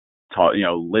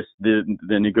 list the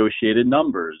negotiated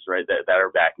numbers, right,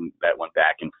 that went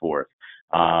back and forth.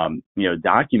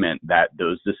 Document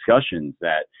those discussions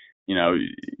that,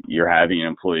 you're having an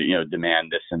employee,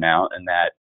 demand this amount, and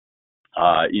that,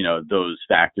 those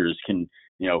factors can,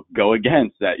 go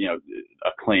against that,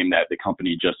 a claim that the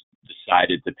company just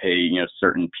decided to pay,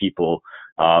 certain people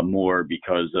more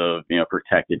because of,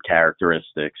 protected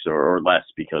characteristics, or less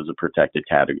because of protected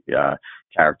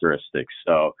characteristics.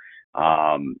 So,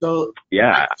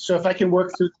 yeah. So if I can go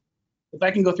through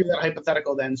that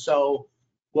hypothetical, then, so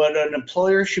what an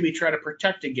employer should be trying to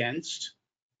protect against,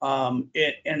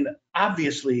 and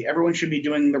obviously everyone should be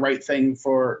doing the right thing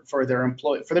for their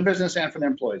for their business and for their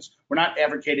employees. We're not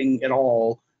advocating at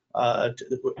all.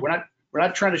 We're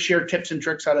not trying to share tips and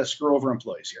tricks how to screw over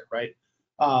employees here, right?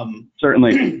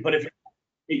 Certainly. But if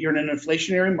you're in an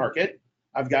inflationary market,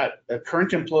 I've got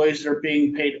current employees that are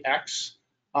being paid X,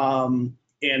 and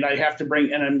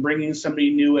I'm bringing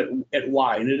somebody new at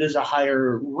Y, and it is a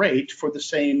higher rate for the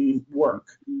same work.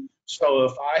 So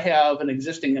if I have an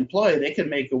existing employee, they can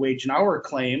make a wage and hour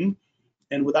claim,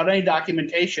 and without any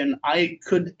documentation, I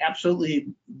could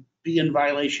absolutely be in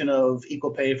violation of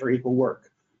equal pay for equal work.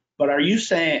 But are you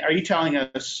telling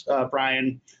us,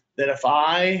 Brian, that if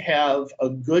I have a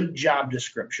good job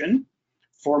description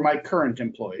for my current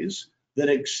employees that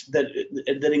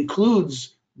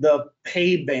includes the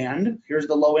pay band, here's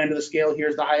the low end of the scale,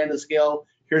 here's the high end of the scale,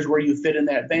 here's where you fit in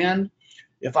that band.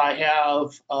 If I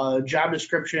have a job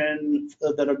description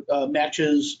that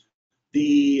matches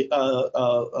the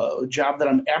job that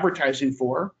I'm advertising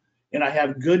for, and I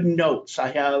have good notes,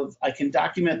 I can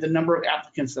document the number of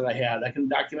applicants that I had, I can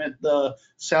document the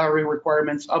salary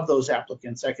requirements of those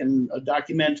applicants, I can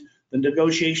document the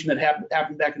negotiation that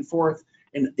happened back and forth,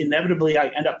 and inevitably I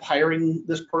end up hiring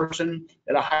this person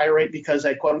at a higher rate because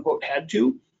I quote unquote had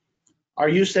to. Are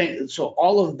you saying, so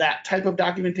all of that type of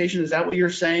documentation, is that what you're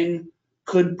saying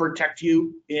could protect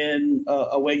you in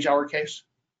a wage hour case?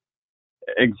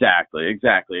 Exactly.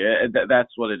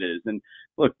 That's what it is. And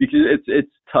look, because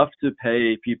it's tough to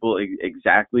pay people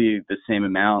exactly the same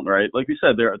amount, right? Like we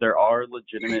said, there are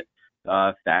legitimate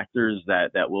factors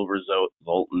that will result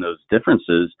in those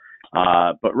differences.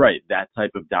 But right, that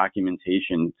type of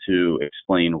documentation to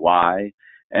explain why,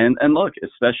 and look,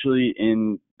 especially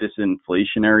in this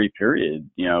inflationary period,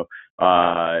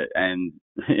 and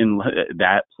in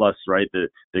that plus, right, the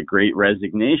Great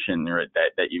Resignation, right,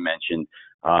 that you mentioned,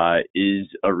 is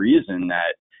a reason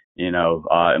that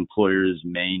employers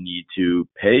may need to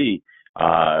pay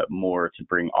more to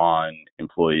bring on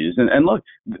employees. And look,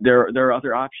 there are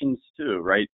other options too,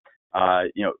 right?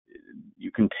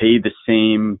 You can pay the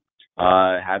same,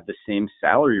 have the same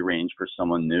salary range for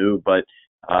someone new, but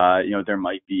there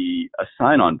might be a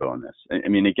sign-on bonus. I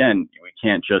mean, again, we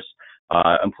can't just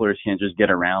employers can't just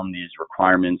get around these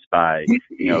requirements by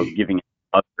giving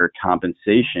other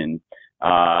compensation.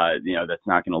 That's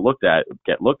not going to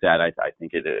get looked at. I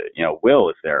think it will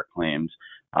if there are claims.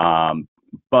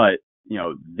 But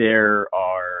there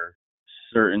are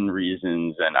certain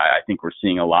reasons, and I think we're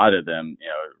seeing a lot of them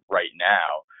right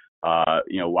now.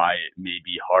 Why it may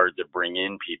be hard to bring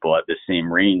in people at the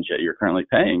same range that you're currently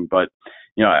paying. But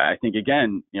I think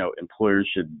again, employers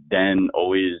should then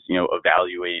always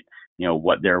evaluate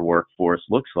what their workforce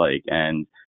looks like. And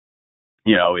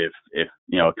if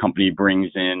a company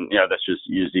brings in, let's just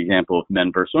use the example of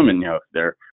men versus women. If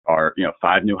there are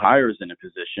 5 new hires in a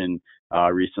position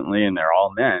recently, and they're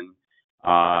all men,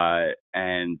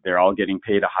 and they're all getting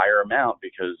paid a higher amount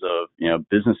because of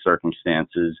business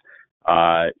circumstances,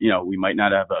 we might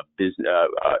not have a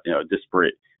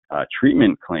disparate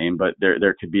treatment claim, but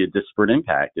there could be a disparate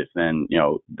impact if then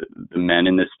the men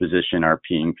in this position are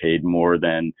being paid more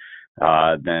than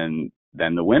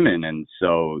the women, and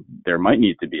so there might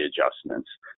need to be adjustments.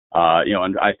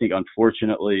 And I think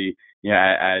unfortunately,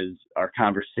 as our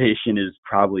conversation is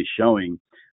probably showing,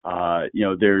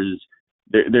 there's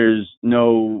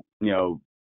no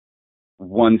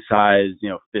one size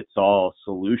fits all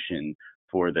solution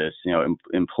for this.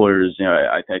 Employers,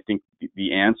 I think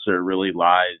the answer really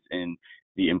lies in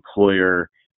the employer,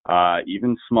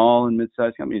 even small and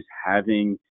mid-sized companies,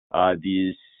 having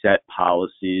these set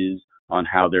policies on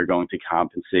how they're going to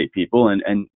compensate people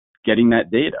and getting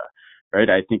that data, right?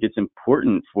 I think it's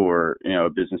important for, a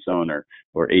business owner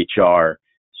or HR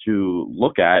to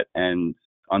look at and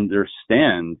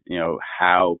understand,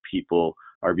 how people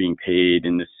are being paid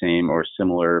in the same or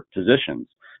similar positions.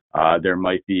 There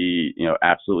might be,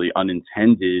 absolutely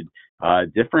unintended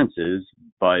differences,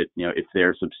 but, if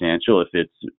they're substantial, if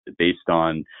it's based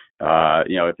on,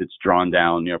 if it's drawn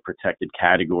down, protected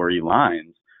category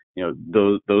lines,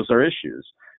 those are issues.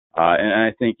 And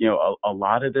I think, a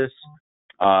lot of this,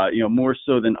 more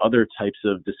so than other types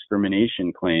of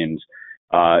discrimination claims,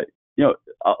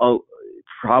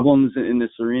 problems in this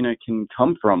arena can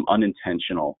come from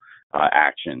unintentional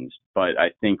actions. But I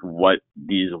think what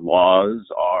these laws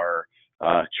are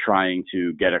trying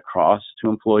to get across to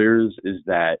employers is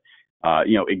that,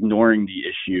 ignoring the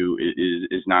issue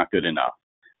is not good enough.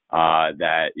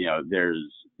 That, there's,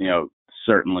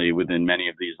 certainly within many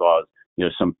of these laws,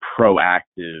 some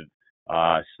proactive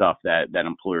stuff that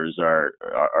employers are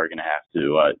going to have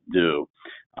to do.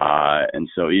 And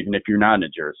so even if you're not in a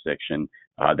jurisdiction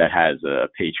that has a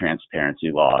pay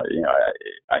transparency law,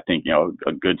 I think,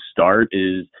 a good start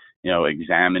is,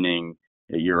 examining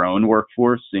your own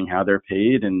workforce, seeing how they're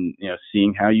paid, and,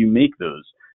 seeing how you make those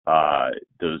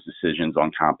decisions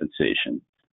on compensation.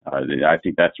 I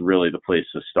think that's really the place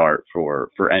to start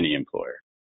for any employer.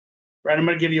 Right, I'm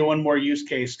going to give you one more use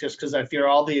case just because I feel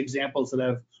all the examples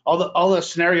that all the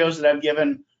scenarios that I've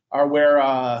given are where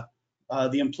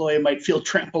the employee might feel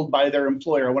trampled by their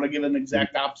employer. I want to give an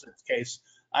exact opposite case.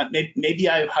 Maybe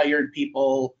I've hired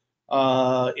people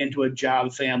into a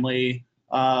job family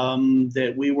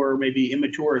that we were maybe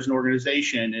immature as an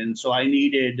organization, and so I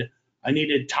needed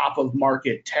top of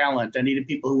market talent. I needed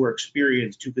people who were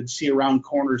experienced, who could see around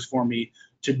corners for me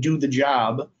to do the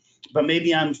job. But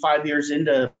maybe I'm 5 years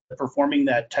into performing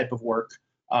that type of work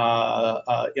in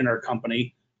our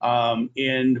company,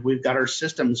 and we've got our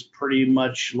systems pretty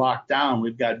much locked down.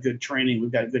 We've got good training.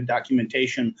 We've got good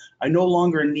documentation. I no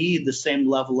longer need the same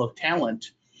level of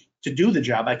talent to do the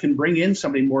job. I can bring in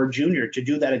somebody more junior to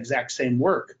do that exact same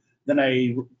work than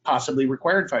I possibly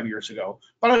required 5 years ago.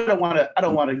 But I don't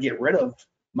want to get rid of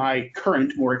my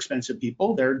current more expensive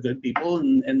people. They're good people,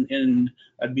 and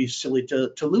I'd be silly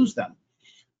to lose them.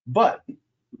 But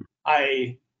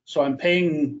I'm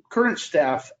paying current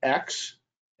staff X,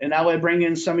 and now I bring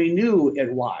in somebody new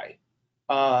at Y.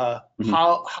 How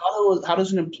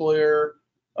does an employer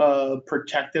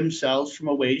protect themselves from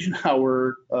a wage and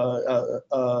hour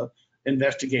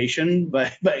investigation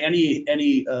by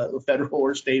any federal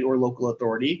or state or local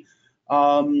authority,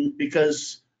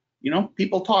 because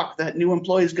people talk. That new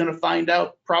employee is going to find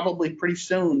out probably pretty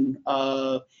soon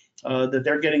that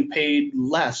they're getting paid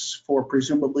less for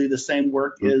presumably the same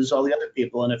work as all the other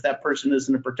people. And if that person is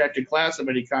in a protected class of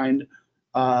any kind,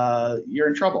 you're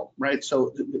in trouble, right?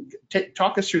 So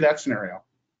talk us through that scenario.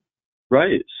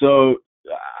 Right. So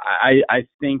I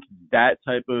think that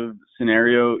type of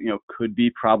scenario, could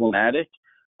be problematic.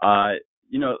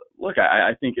 Look,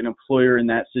 I think an employer in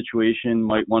that situation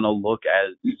might want to look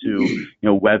as to,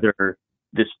 whether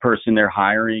this person they're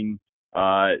hiring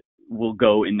will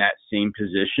go in that same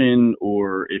position,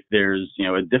 or if there's,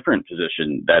 a different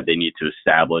position that they need to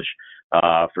establish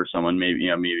for someone, maybe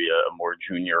a more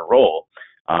junior role.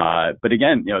 But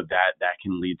again, that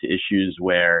can lead to issues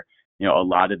where, a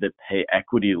lot of the pay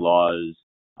equity laws,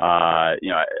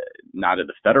 not at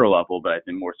the federal level, but I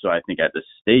think more so, I think at the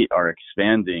state, are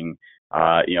expanding,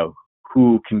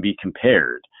 who can be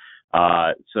compared.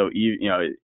 So,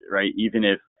 right, even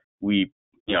if we,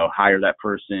 hire that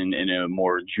person in a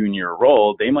more junior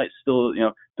role, they might still,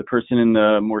 the person in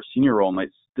the more senior role might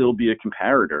still be a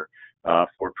comparator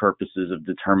for purposes of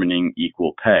determining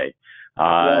equal pay.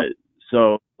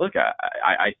 So, look,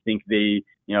 I think a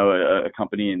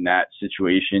company in that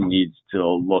situation needs to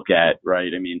look at,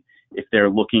 right? I mean, if they're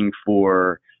looking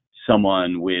for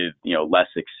someone with, less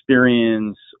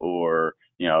experience, or,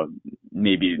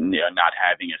 maybe not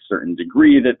having a certain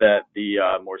degree that the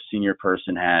more senior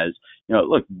person has,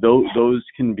 look, those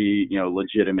can be,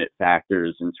 legitimate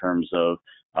factors in terms of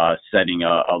setting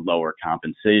a lower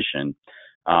compensation.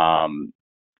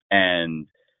 And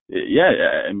yeah,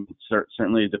 I mean,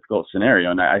 certainly a difficult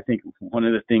scenario. And I think one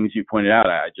of the things you pointed out,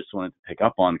 I just wanted to pick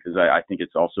up on, because I think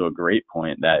it's also a great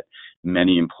point that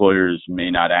many employers may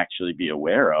not actually be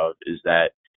aware of, is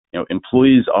that,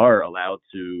 employees are allowed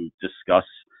to discuss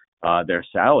their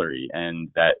salary, and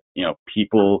that,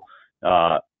 people,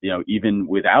 even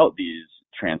without these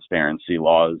transparency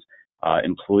laws,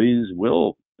 employees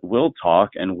will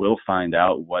talk and will find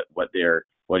out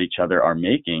what each other are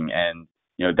making. And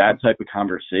that type of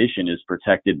conversation is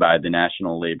protected by the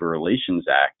National Labor Relations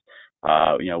Act.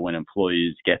 When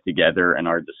employees get together and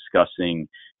are discussing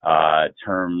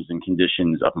terms and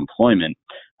conditions of employment,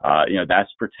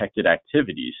 that's protected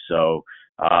activity. So,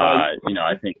 I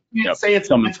think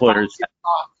some employers,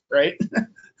 right?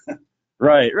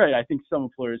 Right. I think some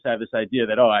employers have this idea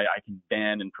that, I can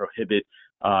ban and prohibit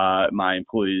my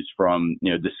employees from,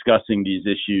 discussing these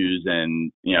issues,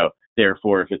 and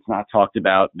therefore, if it's not talked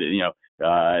about,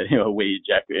 wage,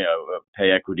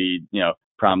 pay equity,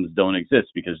 problems don't exist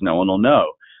because no one will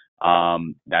know.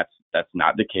 That's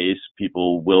not the case.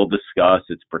 People will discuss.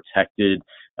 It's protected.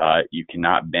 You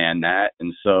cannot ban that.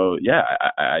 And so, yeah,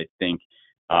 I think,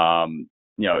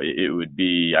 it would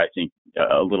be, I think,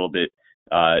 a little bit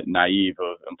naive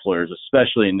of employers,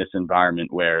 especially in this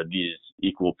environment where these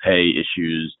equal pay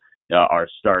issues are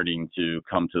starting to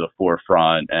come to the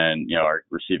forefront and, are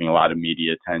receiving a lot of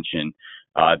media attention,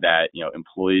 that,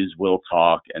 employees will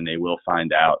talk and they will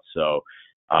find out. So,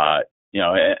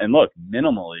 and look,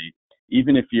 minimally,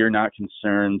 even if you're not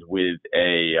concerned with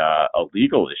a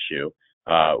legal issue,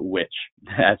 which,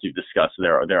 as you've discussed,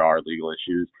 there are legal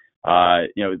issues.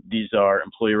 These are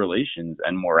employee relations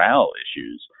and morale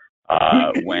issues.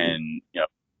 When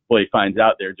employee finds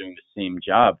out they're doing the same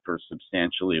job for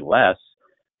substantially less,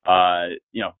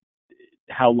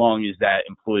 how long is that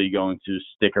employee going to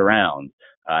stick around?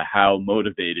 How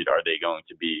motivated are they going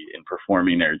to be in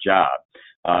performing their job?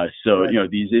 So,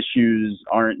 these issues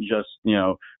aren't just,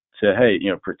 to,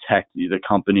 protect the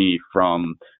company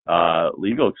from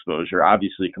legal exposure.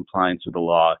 Obviously, compliance with the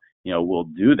law, will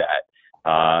do that.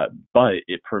 But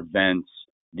it prevents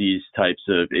these types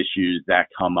of issues that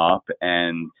come up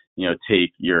and,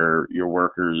 take your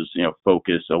workers,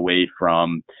 focus away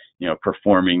from,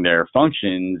 performing their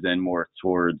functions and more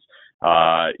towards,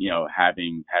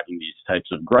 having these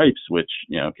types of gripes, which,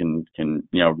 can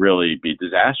really be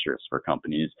disastrous for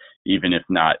companies, even if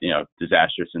not,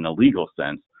 disastrous in a legal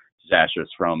sense, disastrous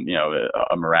from,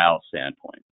 a morale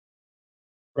standpoint.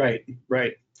 Right.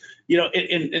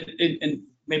 And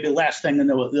maybe the last thing, and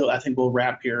then I think we'll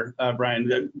wrap here,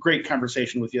 Brian. Great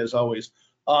conversation with you as always.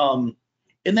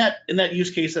 In that use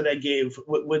case that I gave,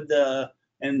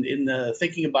 and in the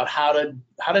thinking about how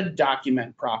to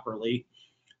document properly,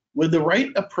 would the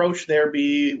right approach there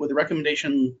be, would the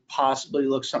recommendation possibly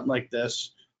look something like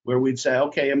this, where we'd say,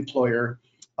 okay, employer,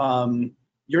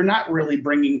 you're not really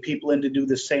bringing people in to do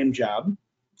the same job.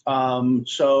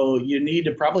 So you need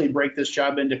to probably break this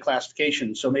job into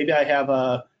classifications. So maybe I have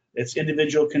a It's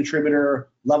individual contributor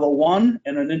level 1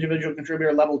 and an individual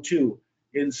contributor level 2.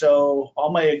 And so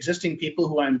all my existing people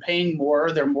who I'm paying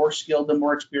more, they're more skilled and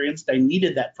more experienced. I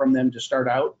needed that from them to start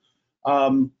out.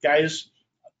 Guys,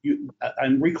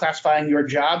 I'm reclassifying your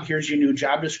job. Here's your new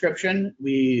job description.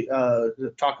 We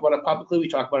talk about it publicly. We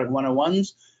talk about it in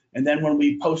one-on-ones. And then when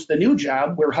we post the new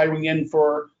job, we're hiring in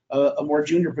for a more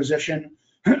junior position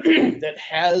that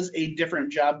has a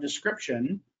different job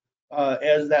description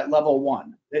as that level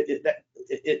 1.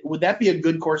 Would that be a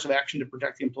good course of action to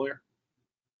protect the employer?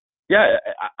 Yeah,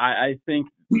 I think,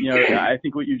 I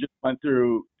think what you just went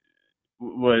through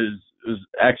was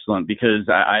excellent, because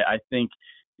I think,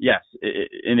 yes,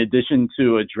 in addition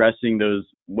to addressing those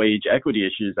wage equity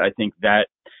issues, I think that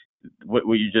what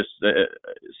you just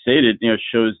stated,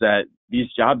 shows that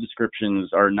these job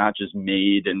descriptions are not just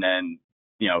made and then,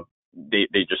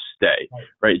 they just stay,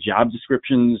 right? Job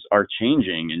descriptions are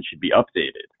changing and should be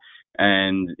updated.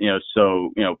 And,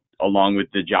 so, along with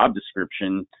the job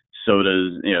description, so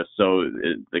does, so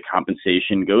the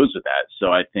compensation goes with that.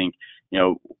 So I think,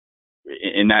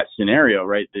 in that scenario,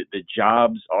 right, the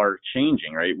jobs are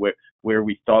changing, right? Where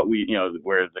we thought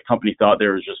where the company thought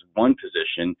there was just one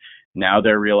position, now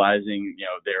they're realizing,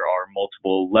 there are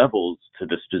multiple levels to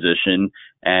this position,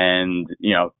 and,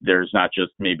 there's not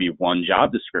just maybe one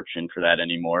job description for that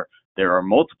anymore. There are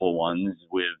multiple ones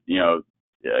with,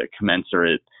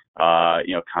 commensurate,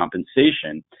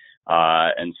 compensation.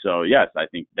 And so, yes, I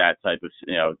think that type of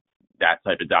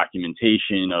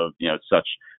documentation of, such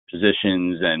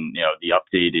positions and, the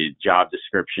updated job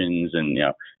descriptions and,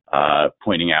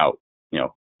 pointing out,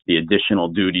 the additional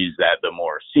duties that the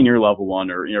more senior level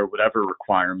one or, whatever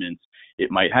requirements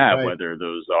it might have, right, whether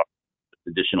those are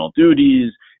additional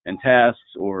duties and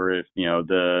tasks, or if,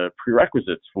 the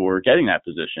prerequisites for getting that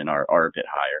position are a bit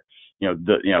higher.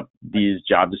 These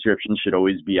job descriptions should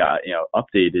always be,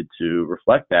 updated to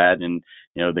reflect that, and,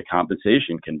 the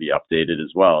compensation can be updated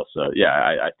as well. So, yeah,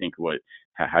 I think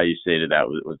how you stated that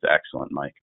was excellent,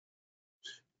 Mike.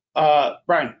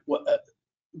 Brian,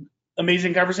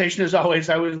 amazing conversation as always.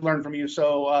 I always learn from you.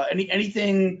 So,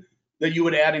 anything that you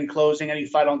would add in closing? Any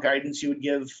final guidance you would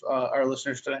give our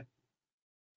listeners today?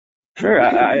 Sure.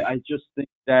 I just think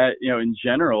that, in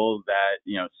general, that,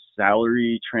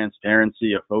 salary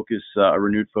transparency, a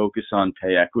renewed focus on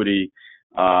pay equity,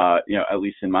 at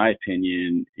least in my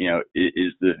opinion,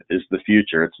 is the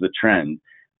future. It's the trend.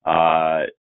 I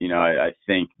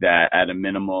think that at a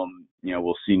minimum,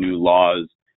 we'll see new laws,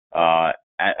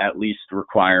 at least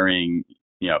requiring,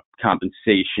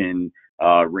 compensation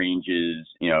ranges,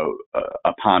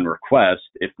 upon request,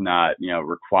 if not,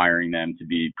 requiring them to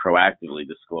be proactively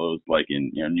disclosed, like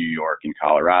in, New York and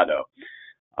Colorado.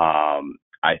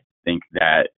 I think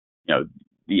that,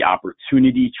 the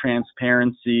opportunity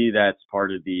transparency, that's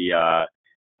part of the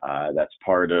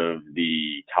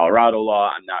Colorado law.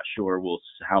 I'm not sure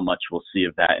how much we'll see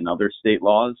of that in other state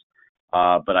laws.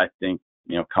 But I think,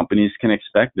 companies can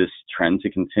expect this trend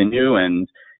to continue. And,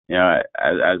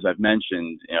 as I've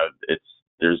mentioned,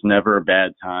 there's never a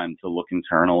bad time to look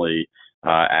internally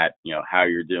at, how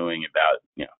you're doing about,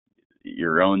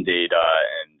 your own data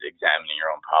and examining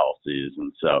your own policies.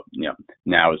 And so,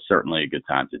 now is certainly a good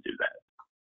time to do that.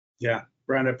 Yeah,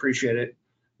 Brian, I appreciate it.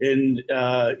 And,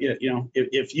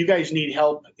 if you guys need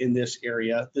help in this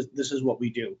area, this is what we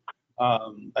do.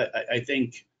 I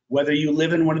think whether you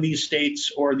live in one of these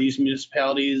states or these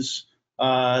municipalities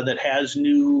that has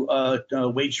new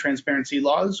wage transparency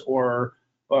laws or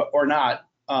not,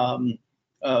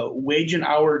 wage and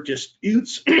hour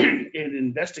disputes and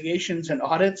investigations and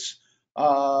audits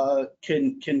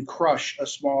can crush a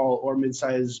small or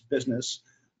mid-sized business.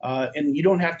 And you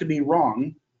don't have to be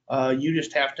wrong. You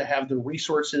just have to have the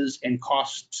resources and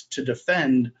costs to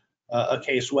defend a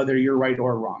case, whether you're right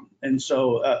or wrong. And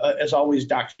so, as always,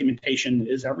 documentation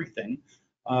is everything.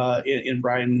 And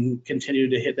Brian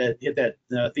continued to hit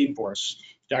that theme for us.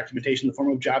 Documentation in the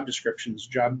form of job descriptions,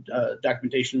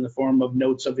 documentation in the form of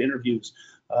notes of interviews,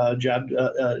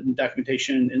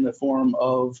 documentation in the form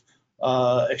of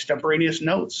extemporaneous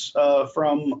notes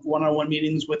from one-on-one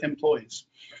meetings with employees.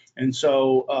 And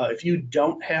so, if you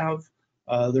don't have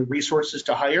the resources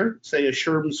to hire, say, a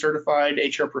SHRM certified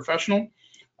HR professional,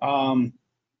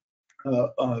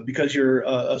 because you're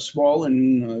a small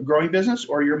and growing business,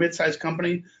 or you're a mid-sized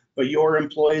company, but your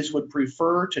employees would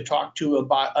prefer to talk to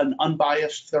an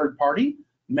unbiased third party.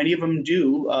 Many of them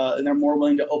do, and they're more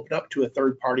willing to open up to a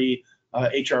third party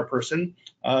HR person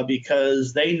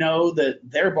because they know that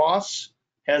their boss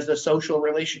has a social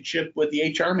relationship with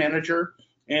the HR manager,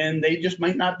 and they just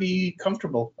might not be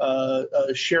comfortable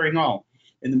sharing all.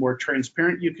 And the more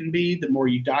transparent you can be, the more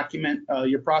you document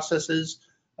your processes,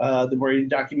 the more you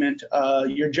document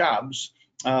your jobs.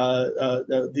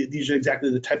 These are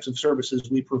exactly the types of services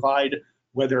we provide,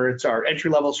 whether it's our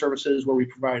entry-level services where we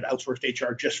provide outsourced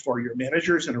HR just for your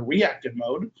managers in a reactive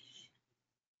mode,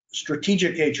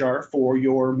 strategic HR for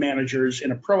your managers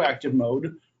in a proactive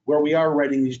mode, where we are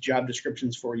writing these job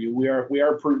descriptions for you. We are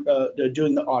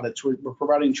doing the audits. We're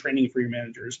providing training for your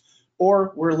managers,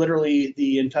 or we're literally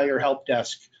the entire help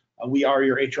desk. We are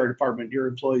your HR department. Your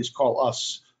employees call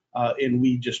us, and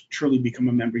we just truly become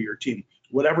a member of your team.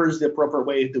 Whatever is the appropriate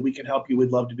way that we can help you,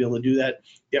 we'd love to be able to do that.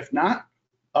 If not,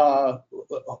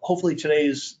 hopefully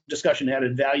today's discussion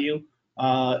added value.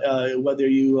 Whether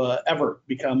you ever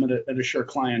become an Assure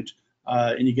client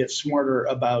and you get smarter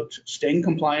about staying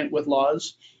compliant with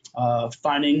laws,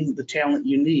 finding the talent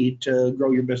you need to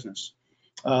grow your business.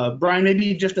 Brian,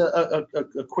 maybe just a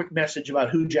quick message about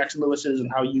who Jackson Lewis is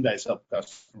and how you guys help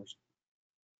customers.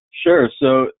 Sure.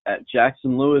 So at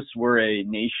Jackson Lewis, we're a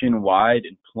nationwide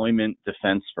employment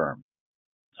defense firm.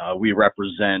 We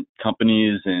represent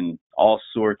companies in all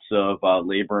sorts of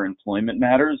labor employment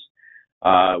matters.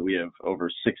 We have over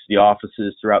 60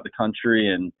 offices throughout the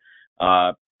country, and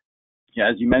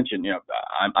as you mentioned,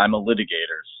 I'm a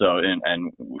litigator. So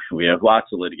and we have lots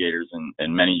of litigators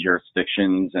in many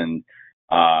jurisdictions, and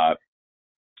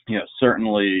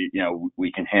certainly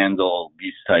we can handle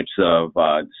these types of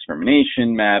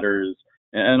discrimination matters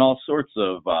and all sorts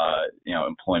of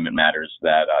employment matters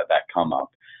that come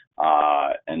up.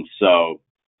 And so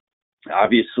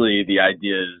obviously the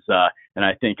idea is, and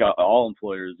I think all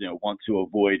employers, want to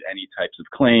avoid any types of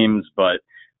claims, but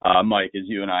Mike, as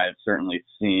you and I have certainly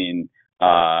seen,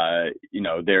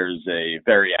 there's a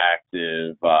very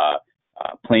active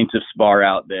plaintiffs bar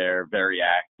out there, very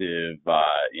active,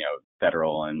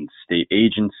 federal and state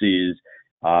agencies.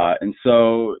 And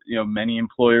so, many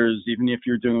employers, even if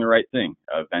you're doing the right thing,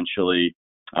 eventually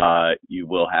you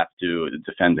will have to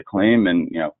defend a claim,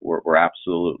 and we're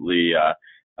absolutely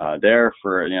there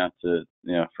for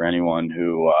for anyone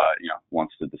who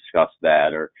wants to discuss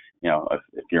that, or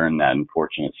if you're in that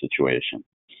unfortunate situation.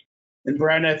 And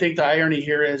Brian, I think the irony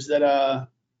here is that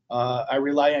I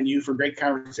rely on you for great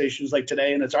conversations like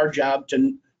today, and it's our job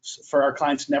for our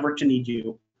clients never to need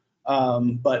you.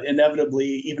 But inevitably,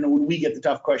 even when we get the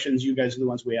tough questions, you guys are the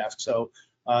ones we ask. So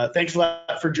thanks a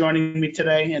lot for joining me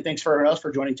today, and thanks for everyone else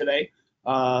for joining today.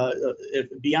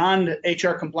 Beyond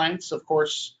HR compliance, of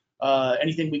course,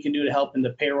 anything we can do to help in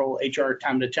the payroll, HR,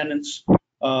 time and attendance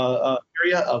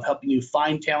area of helping you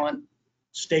find talent,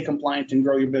 stay compliant, and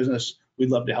grow your business, we'd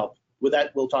love to help. With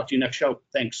that, we'll talk to you next show.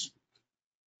 Thanks.